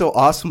think it's so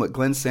awesome what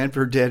Glenn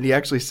Sanford did. He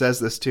actually says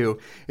this too,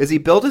 is he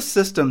built a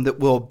system that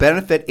will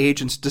benefit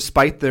agents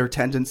despite their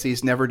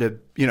tendencies never to,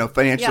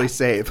 financially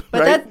save.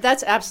 But right?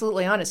 that's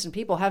absolutely honest. And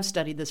people have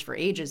studied this for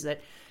ages, that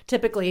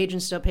typically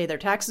agents don't pay their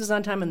taxes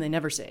on time and they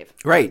never save.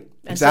 Right.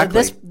 And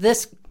exactly. So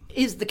this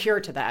is the cure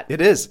to that. It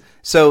is.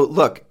 So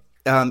look,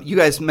 you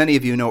guys, many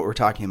of you know what we're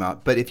talking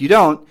about. But if you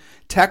don't,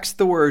 text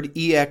the word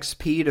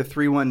EXP to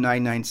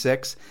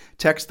 31996.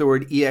 Text the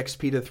word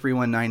EXP to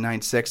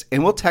 31996,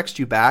 and we'll text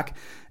you back.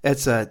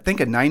 It's I think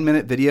a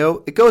 9-minute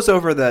video. It goes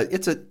over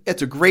it's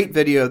a great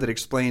video that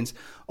explains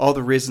all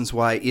the reasons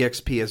why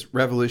EXP has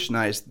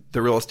revolutionized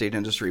the real estate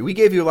industry. We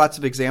gave you lots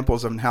of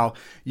examples on how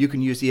you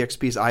can use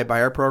EXP's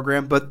iBuyer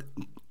program, but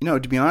to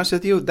be honest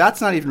with you,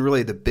 that's not even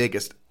really the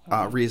biggest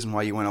reason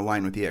why you want to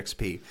align with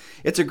EXP.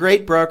 It's a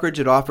great brokerage.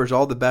 It offers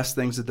all the best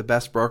things that the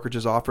best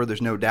brokerages offer. There's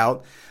no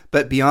doubt.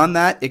 But beyond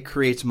that, it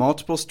creates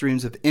multiple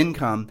streams of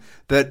income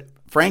that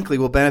frankly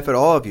will benefit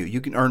all of you. You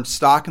can earn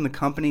stock in the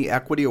company,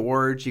 equity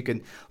awards. You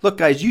can look,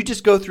 guys, you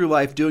just go through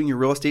life doing your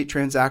real estate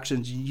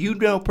transactions. You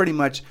know pretty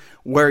much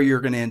where you're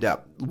going to end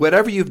up.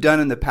 Whatever you've done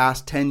in the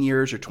past 10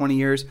 years or 20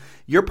 years,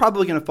 you're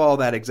probably going to follow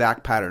that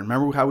exact pattern.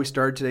 Remember how we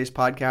started today's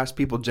podcast?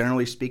 People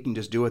generally speaking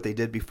just do what they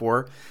did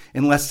before,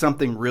 unless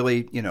something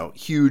really,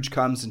 huge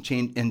comes and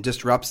change and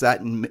disrupts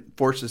that and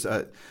forces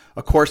a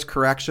course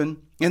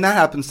correction. And that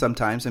happens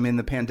sometimes. I mean,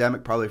 the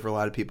pandemic probably for a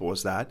lot of people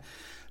was that.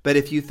 But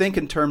if you think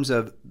in terms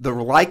of the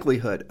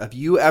likelihood of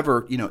you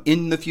ever,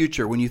 in the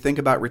future, when you think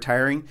about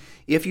retiring,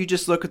 if you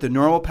just look at the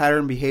normal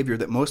pattern behavior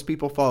that most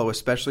people follow,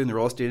 especially in the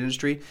real estate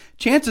industry,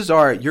 chances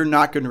are you're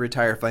not going to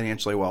retire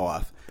financially well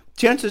off.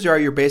 Chances are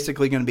you're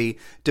basically going to be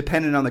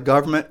dependent on the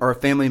government or a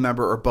family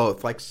member or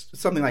both, like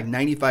something like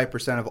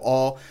 95% of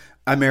all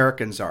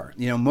Americans are.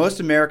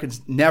 Most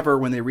Americans never,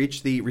 when they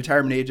reach the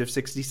retirement age of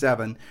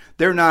 67,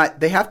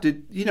 they have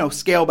to,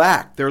 scale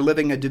back. They're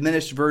living a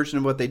diminished version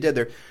of what they did.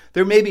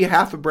 They're maybe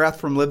half a breath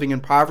from living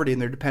in poverty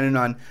and they're dependent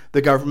on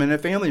the government and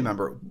a family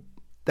member.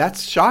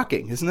 That's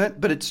shocking, isn't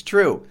it? But it's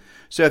true.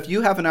 So if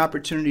you have an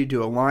opportunity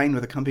to align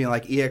with a company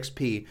like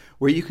EXP,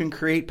 where you can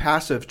create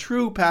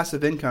true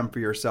passive income for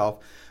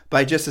yourself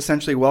by just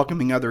essentially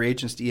welcoming other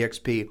agents to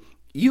EXP,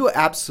 you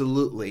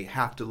absolutely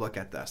have to look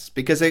at this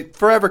because it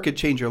forever could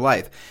change your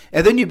life.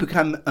 And then you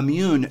become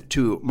immune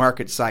to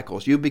market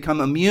cycles. You become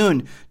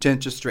immune to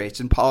interest rates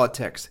and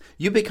politics.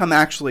 You become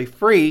actually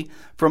free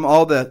from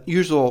all the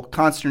usual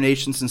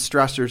consternations and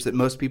stressors that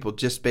most people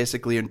just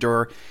basically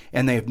endure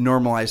and they've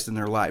normalized in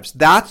their lives.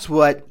 That's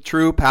what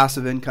true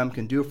passive income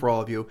can do for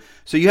all of you.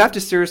 So you have to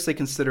seriously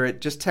consider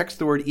it. Just text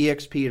the word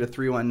EXP to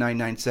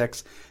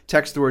 31996.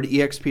 text the word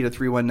EXP to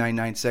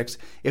 31996.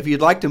 If you'd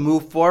like to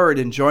move forward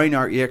and join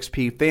our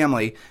EXP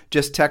family,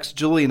 just text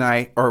Julie and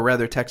I, or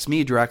rather text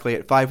me directly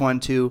at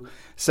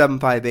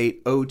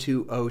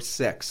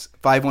 512-758-0206.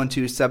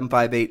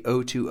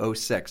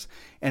 512-758-0206.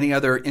 Any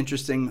other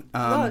interesting...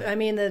 well, I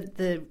mean,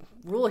 the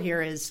rule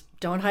here is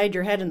don't hide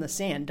your head in the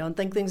sand. Don't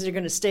think things are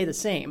going to stay the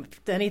same.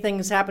 If anything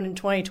has happened in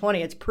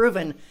 2020, it's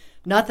proven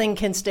nothing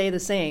can stay the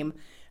same.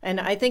 And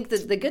I think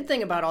that the good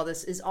thing about all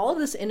this is all of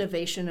this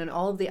innovation and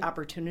all of the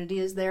opportunity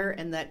is there,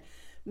 and that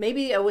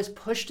maybe it was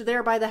pushed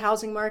there by the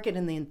housing market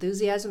and the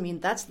enthusiasm. I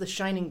mean, that's the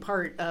shining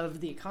part of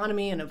the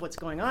economy and of what's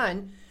going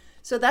on.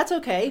 So that's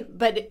okay,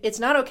 but it's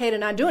not okay to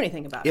not do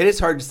anything about it. It is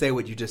hard to say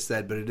what you just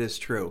said, but it is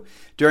true.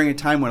 During a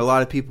time when a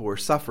lot of people were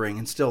suffering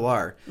and still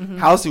are,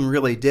 housing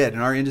really did,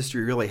 and our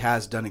industry really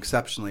has done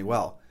exceptionally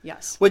well.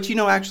 Yes. Which,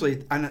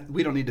 actually,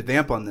 we don't need to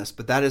vamp on this,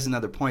 but that is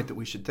another point that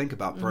we should think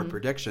about for a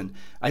prediction.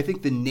 I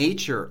think the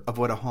nature of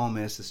what a home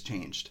is has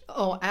changed.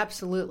 Oh,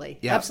 absolutely.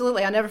 Yeah.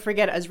 Absolutely. I'll never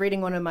forget, I was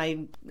reading one of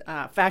my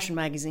fashion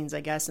magazines,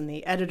 I guess, and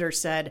the editor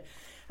said,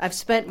 I've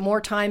spent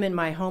more time in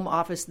my home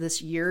office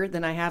this year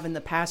than I have in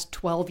the past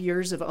 12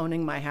 years of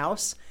owning my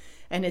house.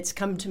 And it's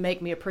come to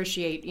make me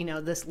appreciate,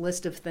 this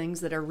list of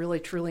things that are really,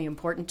 truly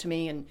important to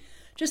me. And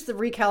just the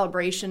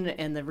recalibration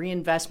and the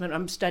reinvestment.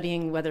 I'm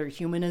studying whether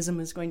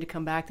humanism is going to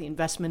come back, the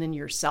investment in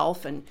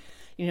yourself. And,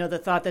 the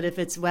thought that if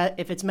it's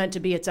meant to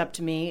be, it's up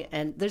to me.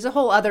 And there's a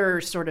whole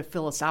other sort of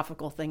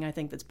philosophical thing, I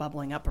think, that's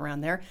bubbling up around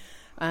there.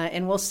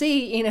 And we'll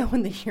see,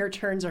 when the year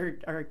turns,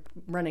 our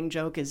running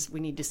joke is we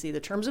need to see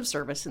the terms of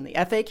service and the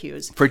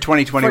FAQs. For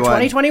 2021. For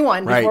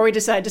 2021, right. Before we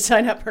decide to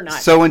sign up or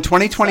not. So when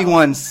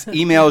 2021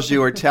 emails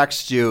you or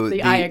texts you...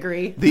 I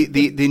agree.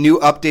 The new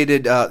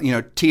updated,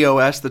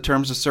 TOS, the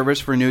terms of service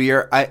for New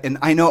Year.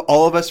 I know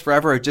all of us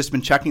forever have just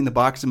been checking the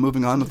box and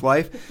moving on with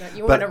life.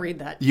 You want to read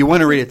that. You want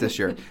to read it this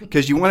year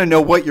because you want to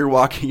know what you're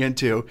walking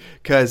into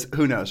because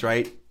who knows,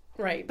 right?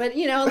 Right. But,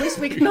 at least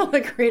we can all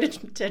agree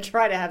to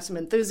try to have some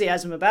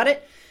enthusiasm about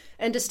it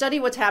and to study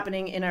what's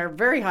happening in our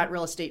very hot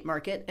real estate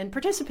market and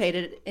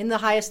participate in the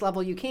highest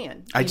level you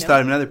can. I just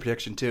thought of another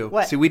prediction, too.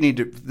 What? See, we need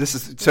to...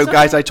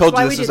 guys, I told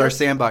you this is our this.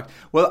 sandbox.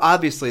 Well,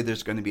 obviously,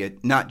 there's going to be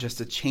not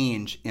just a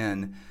change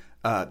in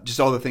just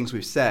all the things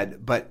we've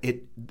said, but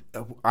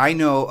I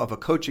know of a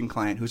coaching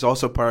client who's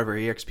also part of our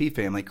EXP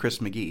family, Chris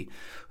McGee,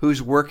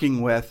 who's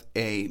working with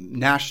a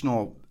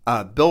national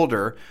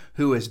builder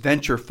who is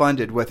venture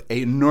funded with an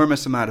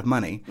enormous amount of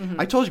money.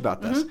 I told you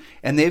about this.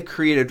 And they've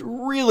created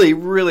really,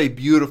 really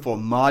beautiful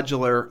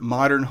modular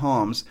modern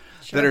homes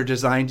that are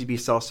designed to be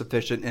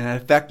self-sufficient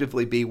and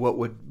effectively be what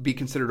would be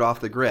considered off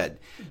the grid.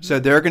 So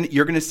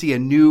you're going to see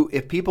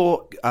if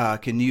people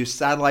can use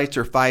satellites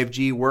or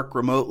 5G, work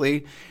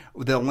remotely,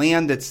 the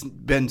land that's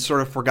been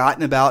sort of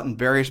forgotten about in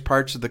various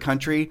parts of the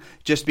country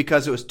just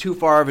because it was too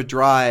far of a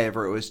drive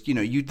or it was,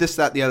 this,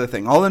 that, the other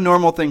thing. All the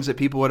normal things that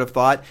people would have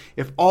thought,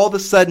 if all of a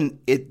sudden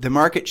the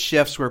market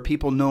shifts where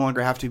people no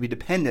longer have to be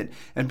dependent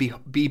and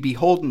be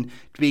beholden to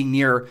being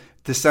near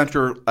the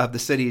center of the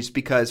cities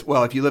because,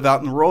 well, if you live out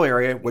in the rural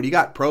area, what do you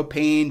got?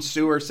 Propane,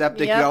 sewer,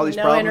 septic, you got all these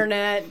no problems.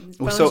 Internet,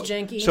 phone's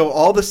janky. So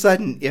all of a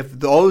sudden, if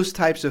those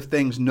types of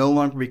things no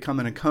longer become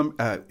an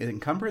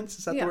encumbrance,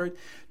 is that the word?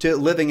 To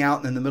living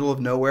out in the middle of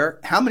nowhere,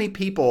 how many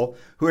people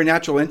who are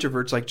natural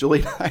introverts like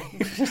Julie and I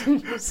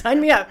sign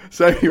me up.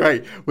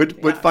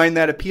 Would find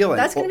that appealing.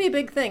 That's going to be a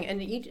big thing.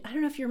 And I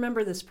don't know if you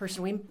remember this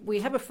person. We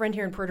have a friend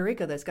here in Puerto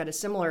Rico that's got a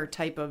similar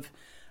type of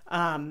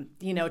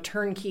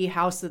turnkey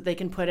house that they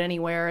can put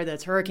anywhere,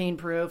 that's hurricane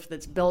proof,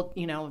 that's built,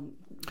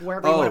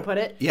 wherever you want to put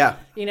it. Yeah.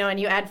 And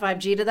you add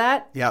 5G to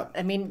that. Yeah.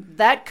 I mean,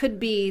 that could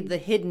be the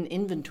hidden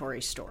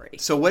inventory story.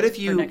 So what if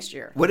for next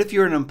year? What if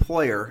you're an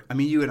employer? I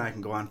mean, you and I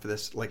can go on for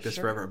this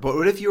forever. But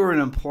what if you were an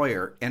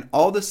employer and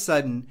all of a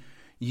sudden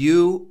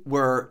you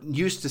were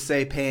used to,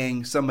 say,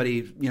 paying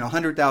somebody,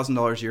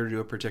 $100,000 a year to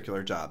do a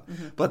particular job,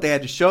 but they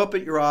had to show up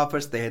at your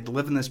office, they had to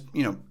live in this,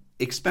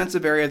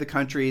 expensive area of the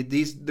country.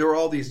 There were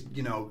all these,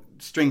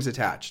 strings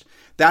attached.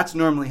 That's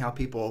normally how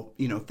people,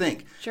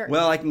 think. Sure.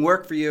 Well, I can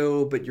work for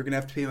you, but you're going to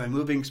have to pay my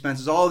moving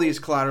expenses, all these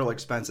collateral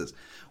expenses.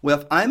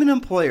 Well, if I'm an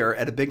employer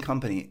at a big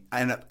company,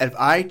 and if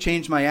I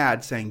change my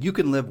ad saying you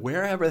can live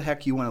wherever the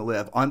heck you want to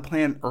live on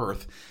planet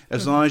Earth,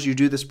 as long as you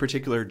do this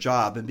particular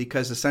job, and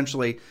because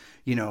essentially,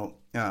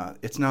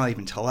 it's not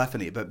even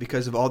telephony, but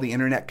because of all the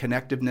internet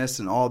connectiveness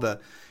and all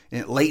the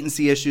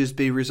latency issues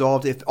be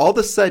resolved. If all of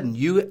a sudden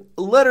you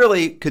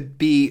literally could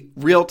be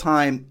real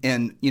time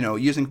in,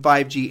 using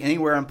 5G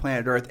anywhere on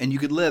planet Earth and you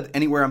could live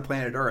anywhere on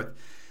planet Earth,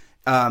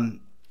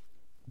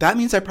 that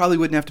means I probably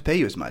wouldn't have to pay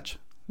you as much.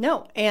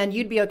 No, and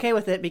you'd be okay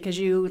with it because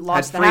you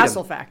lost the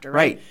hassle factor,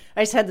 right?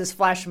 I just had this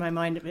flash in my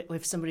mind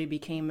if somebody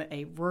became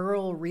a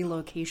rural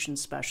relocation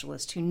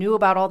specialist who knew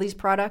about all these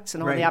products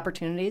and all the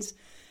opportunities.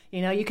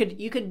 You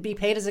could be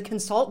paid as a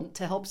consultant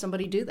to help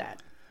somebody do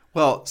that.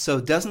 Well, so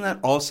doesn't that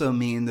also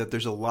mean that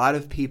there's a lot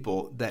of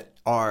people that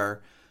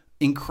are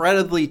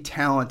incredibly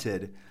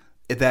talented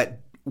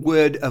that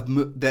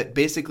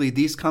basically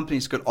these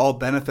companies could all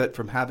benefit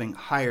from having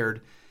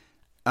hired,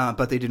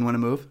 but they didn't want to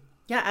move?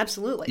 Yeah,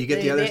 absolutely. You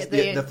get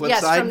the flip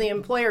yes, side? from the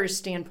employer's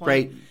standpoint,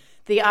 Right.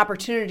 the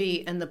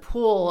opportunity and the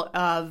pool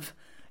of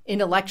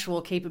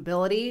intellectual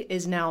capability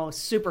is now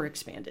super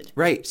expanded.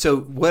 Right. So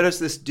what does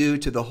this do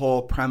to the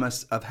whole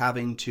premise of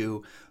having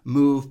to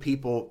move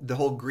people, the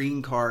whole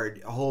green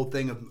card, a whole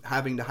thing of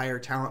having to hire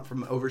talent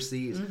from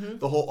overseas,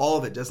 all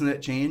of it, doesn't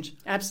it change?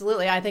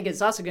 Absolutely. I think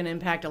it's also going to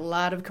impact a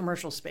lot of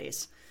commercial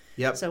space.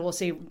 Yep. So we'll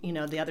see,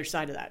 the other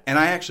side of that. And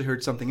I actually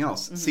heard something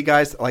else. See,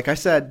 guys, like I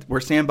said, we're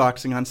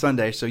sandboxing on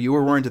Sunday, so you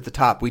were warned at the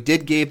top. We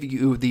did give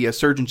you the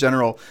Surgeon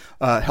General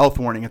health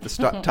warning at the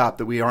top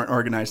that we aren't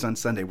organized on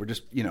Sunday. We're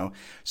just,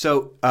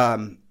 So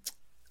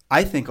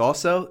I think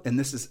also, and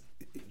this is,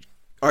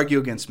 argue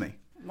against me.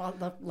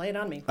 Well, lay it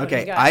on me. What do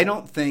Okay, you got? I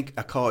don't think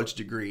a college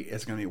degree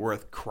is going to be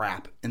worth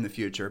crap in the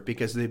future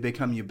because they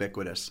become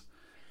ubiquitous.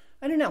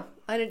 I don't know.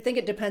 I think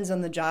it depends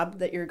on the job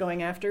that you're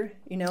going after.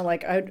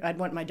 Like I'd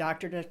want my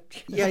doctor to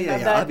Yeah,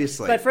 have that.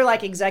 obviously. But for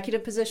like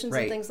executive positions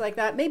Right. and things like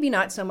that, maybe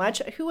not so much.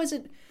 Who was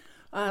it?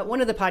 One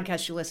of the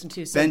podcasts you listened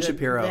to said Ben that,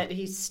 Shapiro. that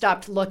he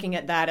stopped looking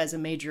at that as a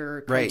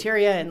major Right.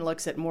 criteria and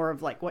looks at more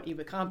of like what you've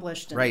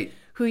accomplished and Right.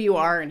 who you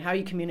are and how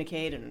you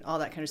communicate and all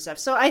that kind of stuff.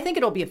 So I think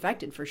it'll be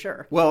affected for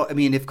sure. Well, I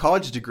mean, if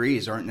college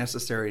degrees aren't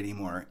necessary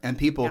anymore and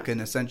people can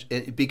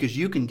essentially, because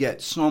you can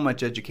get so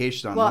much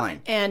education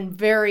online. Well, and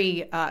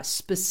very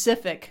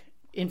specific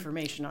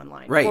information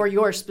online Right. for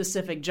your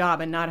specific job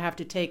and not have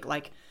to take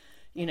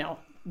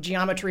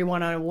Geometry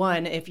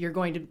 101 if you're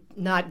going to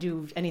not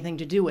do anything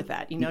to do with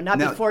that, not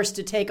Now- be forced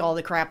to take all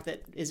the crap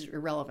that is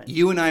irrelevant.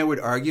 You and I would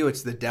argue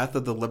it's the death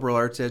of the liberal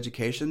arts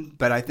education,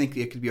 but I think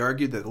it could be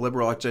argued that the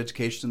liberal arts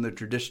education in the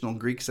traditional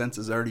Greek sense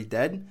is already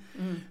dead.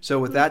 So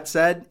with that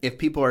said, if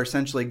people are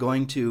essentially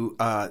going to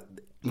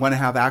want to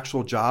have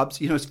actual jobs,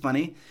 it's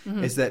funny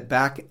is that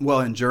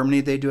in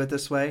Germany they do it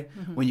this way.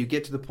 When you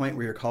get to the point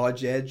where you're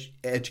college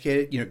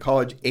educated,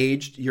 college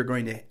aged, you're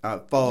going to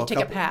follow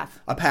a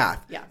path. A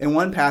path. Yeah. And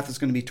one path is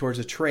going to be towards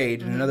a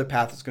trade, and another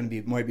path is going to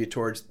be maybe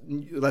towards,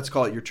 let's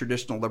call it your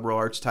traditional liberal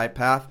arts type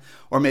path,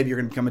 or maybe you're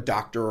going to become a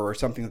doctor or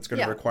something that's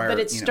going to require. But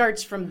it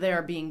starts from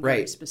there being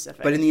very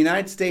specific. But in the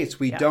United States,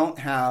 we don't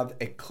have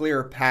a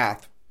clear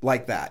path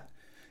like that.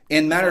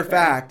 And matter of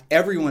fact,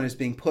 everyone is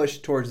being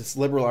pushed towards this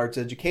liberal arts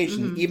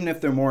education, even if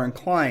they're more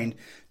inclined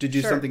to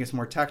do something that's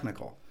more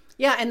technical.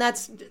 Yeah, and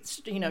that's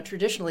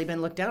traditionally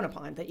been looked down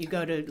upon, that you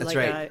go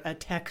to a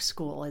tech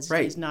school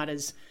is not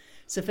as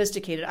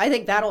sophisticated. I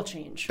think that'll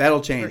change.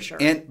 That'll change. For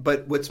sure.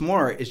 But what's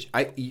more is,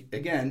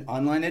 again,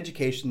 online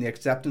education, the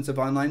acceptance of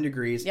online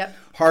degrees. Yep.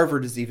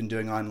 Harvard is even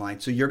doing online.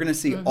 So you're going to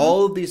see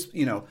all of these,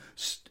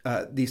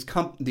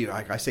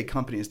 like I say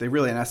companies, they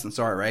really in essence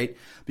are, right?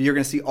 But you're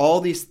going to see all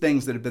these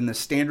things that have been the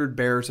standard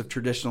bearers of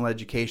traditional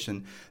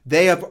education.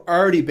 They have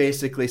already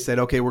basically said,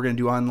 okay, we're going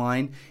to do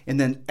online. And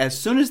then as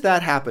soon as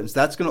that happens,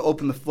 that's going to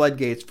open the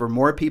floodgates for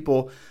more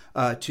people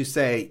to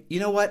say,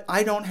 you know what,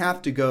 I don't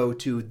have to go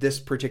to this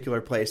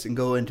particular place and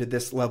go into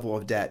this level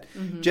of debt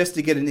just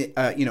to get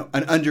an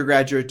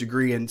undergraduate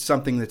degree in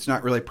something that's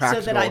not really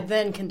practical. So that I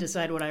then can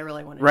decide what I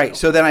really want to do. Right.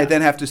 So then I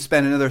then have to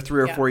spend another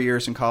 3 or 4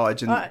 years in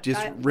college and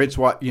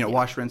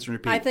wash, rinse, and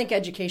repeat. I think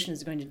education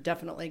is going to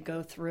definitely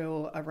go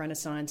through a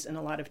renaissance and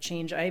a lot of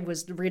change. I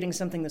was reading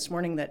something this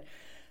morning that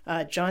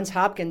Johns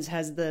Hopkins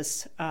has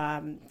this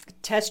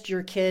test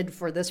your kid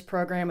for this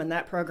program and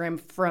that program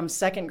from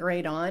second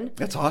grade on.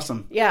 That's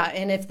awesome. Yeah,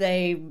 and if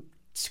they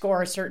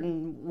score a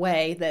certain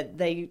way that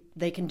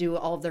they can do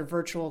all of their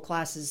virtual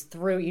classes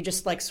through, you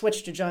just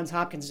switch to Johns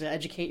Hopkins to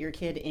educate your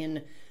kid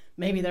in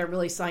maybe they're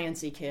really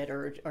sciencey kid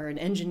or an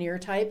engineer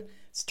type,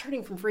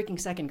 starting from freaking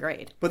second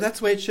grade. But that's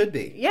the way it should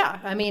be. Yeah,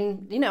 I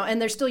mean,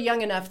 and they're still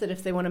young enough that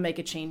if they want to make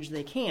a change,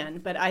 they can.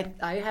 But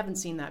I haven't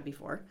seen that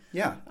before.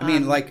 Yeah, I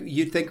mean,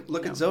 you think,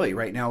 look at Zoe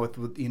right now with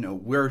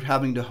we're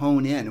having to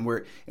hone in,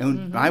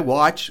 and I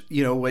watch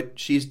what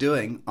she's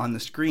doing on the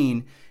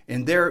screen,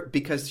 and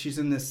because she's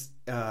in this.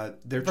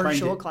 They're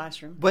virtual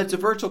classroom, but it's a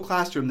virtual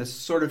classroom that's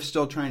sort of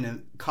still trying to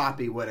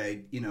copy what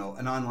an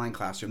online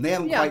classroom. They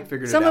haven't quite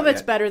figured it out. Some of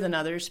it's yet. better than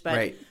others,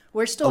 but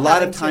we're still a lot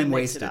having of time to mix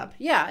wasted. It up.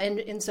 Yeah,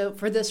 and so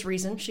for this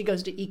reason, she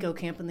goes to eco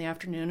camp in the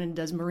afternoon and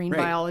does marine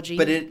biology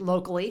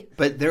locally.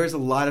 But there is a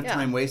lot of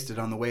time wasted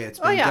on the way it's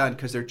being done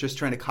because they're just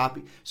trying to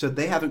copy. So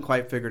they haven't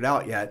quite figured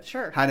out yet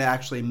how to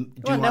actually do.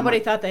 Well, nobody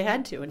thought they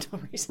had to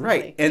until recently.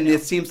 Right, and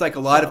it seems like a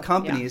lot of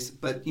companies,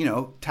 but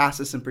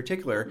TASUS in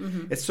particular,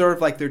 it's sort of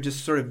like they're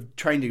just sort of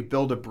trying to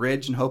build a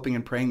bridge and hoping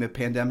and praying the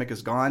pandemic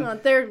is gone. Well,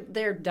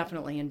 they're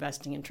definitely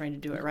investing in trying to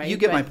do it right. You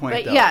get my point,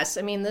 but though. Yes,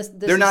 I mean this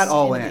they're not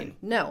all in.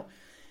 No.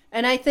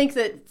 And I think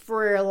that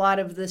for a lot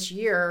of this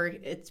year,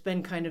 it's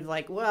been kind of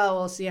like, well,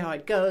 we'll see how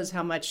it goes,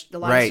 how much a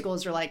lot of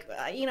schools are like,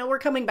 we're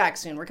coming back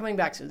soon. We're coming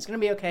back soon. It's going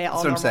to be okay.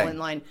 All normal in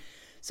line.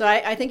 So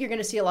I think you're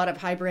going to see a lot of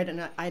hybrid.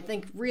 And I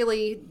think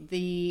really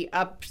the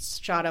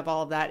upshot of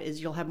all of that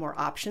is you'll have more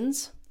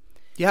options.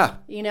 Yeah.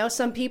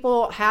 Some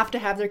people have to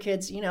have their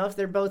kids, if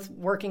they're both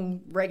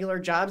working regular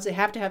jobs, they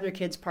have to have their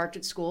kids parked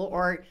at school,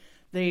 or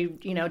they,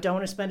 don't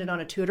want to spend it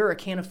on a tutor or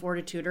can't afford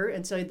a tutor.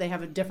 And so they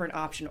have a different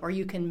option, or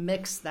you can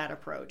mix that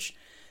approach.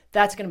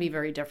 that's going to be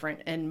very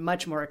different and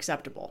much more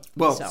acceptable.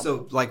 Well,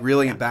 so like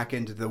reeling it back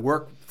into the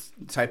work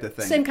type of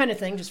thing. Same kind of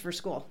thing, just for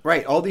school.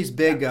 Right. All these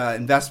big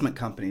investment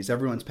companies,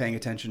 everyone's paying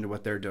attention to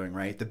what they're doing,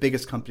 right? The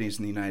biggest companies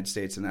in the United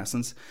States, in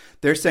essence,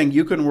 they're saying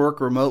you can work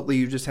remotely.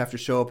 You just have to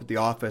show up at the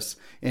office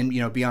and,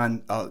 be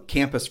on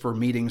campus for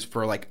meetings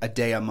for like a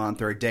day a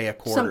month or a day a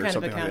quarter. Some kind or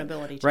something of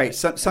accountability. Like that.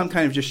 Right. Some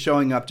kind of just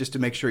showing up just to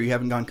make sure you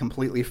haven't gone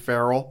completely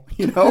feral,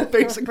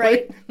 basically.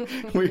 Right.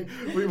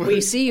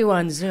 we see you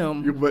on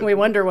Zoom. We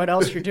wonder what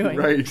else you're doing.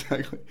 Right,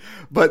 exactly.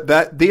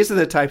 But these are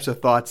the types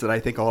of thoughts that I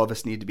think all of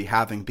us need to be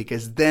having,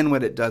 because then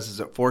what it does is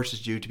it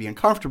forces you to be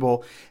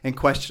uncomfortable and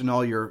question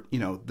all your,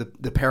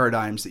 the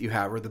paradigms that you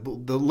have, or the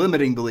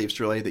limiting beliefs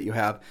really that you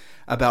have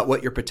about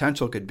what your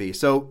potential could be.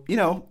 So,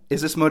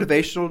 is this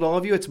motivational to all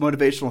of you? It's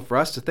motivational for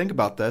us to think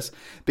about this,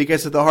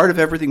 because at the heart of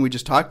everything we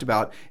just talked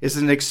about is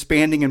an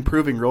expanding,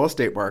 improving real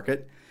estate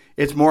market.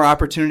 It's more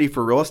opportunity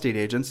for real estate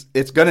agents.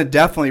 It's going to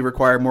definitely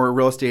require more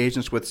real estate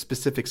agents with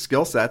specific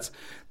skill sets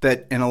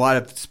and a lot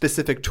of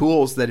specific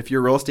tools that if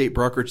your real estate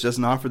brokerage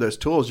doesn't offer those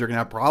tools, you're going to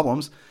have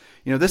problems.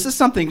 This is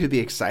something to be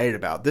excited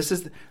about. This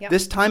is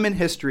This time in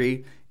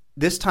history,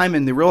 this time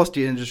in the real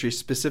estate industry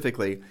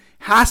specifically,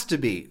 has to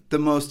be the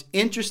most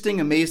interesting,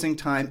 amazing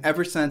time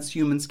ever since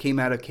humans came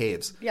out of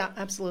caves. Yeah,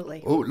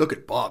 absolutely. Oh, look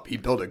at Bob. He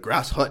built a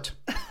grass hut.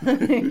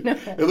 Hey,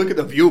 look at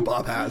the view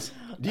Bob has.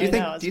 Do you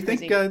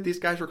think these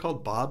guys were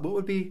called Bob? What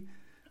would be?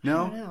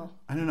 No,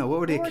 I don't know.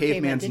 What would a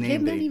caveman's name be? Did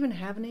cavemen even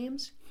have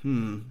names? I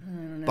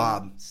don't know.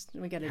 Bob.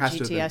 We got to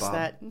GTS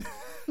that.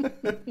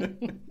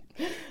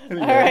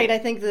 Anyway. All right, I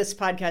think this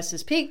podcast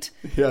is peaked.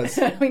 Yes.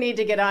 We need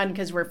to get on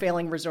because we're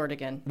failing resort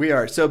again. We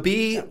are. So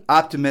be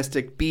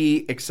optimistic,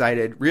 be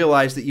excited,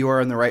 realize that you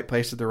are in the right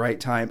place at the right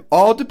time,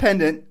 all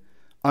dependent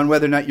on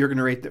whether or not you're going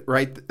to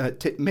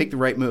make the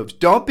right moves.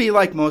 Don't be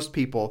like most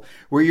people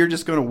where you're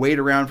just going to wait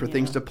around for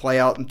things to play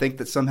out and think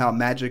that somehow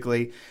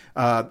magically,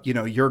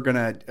 you're going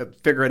to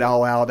figure it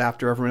all out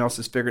after everyone else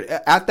has figured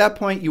it. At that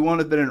point, you won't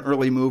have been an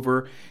early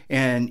mover,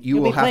 and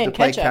you'll will have to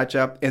play catch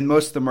up. And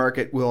most of the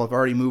market will have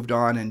already moved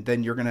on, and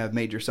then you're going to have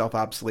made yourself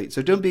obsolete.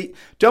 So don't be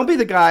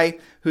the guy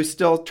who's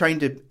still trying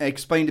to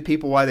explain to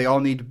people why they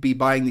all need to be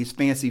buying these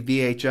fancy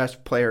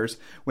VHS players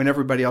when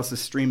everybody else is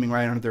streaming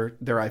right on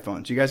their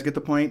iPhones. You guys get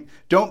the point?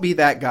 Don't be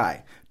that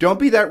guy. Don't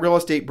be that real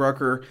estate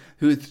broker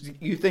who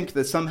you think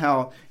that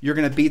somehow you're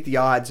going to beat the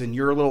odds in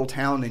your little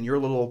town and your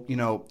little,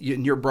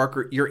 your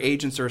broker, your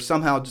agents are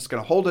somehow just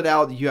going to hold it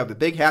out. You have a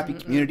big happy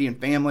community and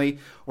family,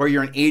 or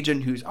you're an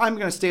agent who's, I'm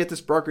going to stay at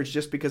this brokerage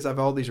just because I have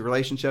all these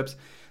relationships.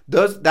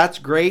 That's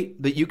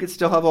great, but you could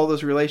still have all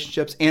those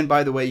relationships. And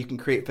by the way, you can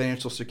create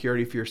financial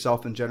security for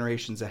yourself and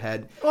generations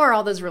ahead. Or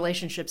all those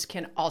relationships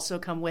can also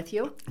come with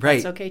you.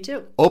 Right. That's okay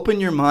too. Open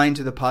your mind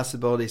to the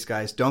possibilities,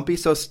 guys. Don't be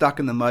so stuck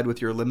in the mud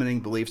with your limiting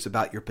beliefs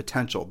about your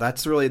potential.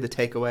 That's really the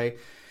takeaway.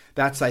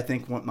 That's, I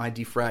think, what my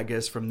defrag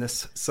is from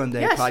this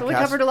Sunday podcast. Yes, we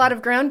covered a lot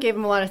of ground, gave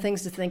them a lot of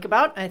things to think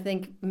about. I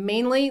think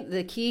mainly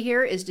the key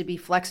here is to be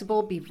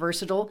flexible, be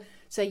versatile.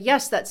 Say,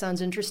 yes, that sounds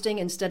interesting,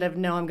 instead of,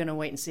 no, I'm going to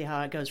wait and see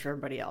how it goes for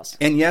everybody else.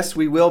 And yes,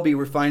 we will be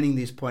refining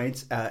these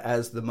points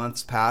as the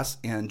months pass.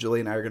 And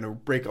Julie and I are going to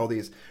break all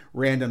these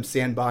random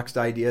sandboxed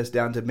ideas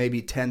down to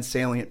maybe 10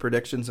 salient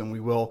predictions. And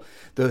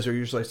those are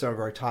usually some of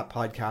our top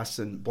podcasts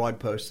and blog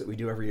posts that we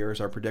do every year as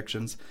our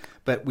predictions.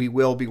 But we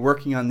will be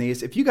working on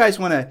these. If you guys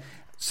want to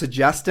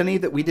suggest any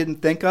that we didn't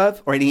think of,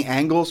 or any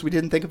angles we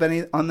didn't think of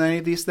on any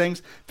of these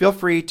things, feel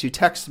free to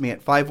text me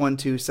at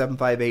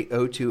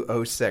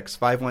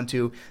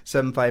 512-758-0206,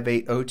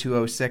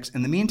 512-758-0206.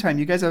 In the meantime,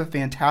 you guys have a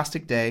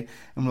fantastic day,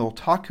 and we'll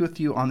talk with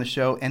you on the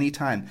show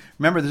anytime.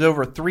 Remember, there's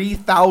over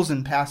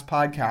 3,000 past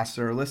podcasts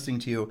that are listening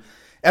to you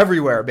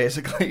everywhere,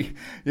 basically.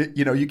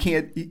 You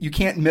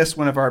can't miss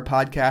one of our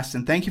podcasts.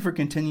 And thank you for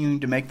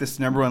continuing to make this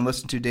number one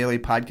listened to daily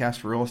podcast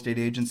for real estate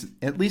agents,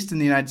 at least in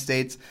the United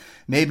States.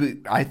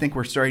 Maybe I think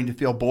we're starting to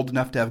feel bold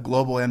enough to have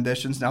global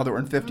ambitions now that we're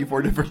in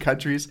 54 different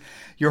countries.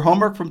 Your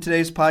homework from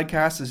today's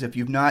podcast is, if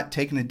you've not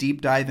taken a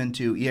deep dive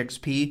into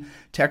EXP,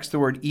 text the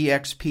word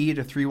EXP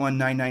to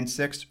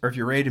 31996, or if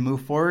you're ready to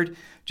move forward,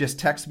 just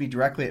text me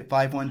directly at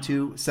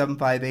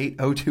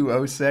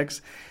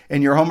 512-758-0206.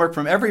 And your homework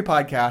from every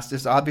podcast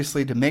is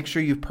obviously to make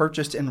sure you've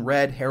purchased and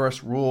read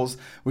Harris Rules.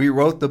 We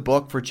wrote the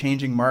book for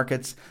changing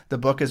markets. The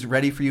book is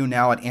ready for you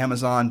now at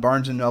Amazon,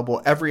 Barnes & Noble,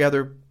 every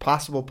other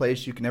possible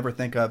place you can ever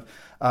think of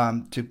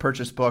to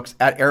purchase books.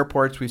 At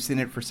airports, we've seen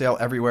it for sale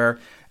everywhere.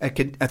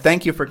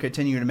 Thank you for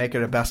continuing to make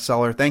it a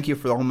bestseller. Thank you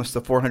for almost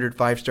the 400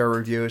 5-star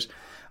reviews.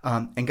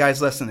 And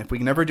guys, listen, if we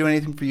can never do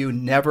anything for you,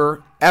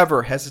 never,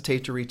 ever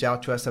hesitate to reach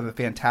out to us. Have a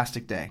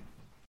fantastic day.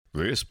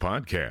 This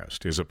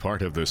podcast is a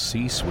part of the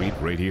C-Suite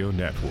Radio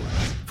Network.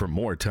 For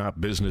more top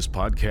business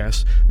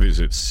podcasts,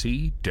 visit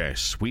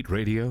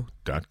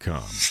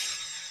c-suiteradio.com.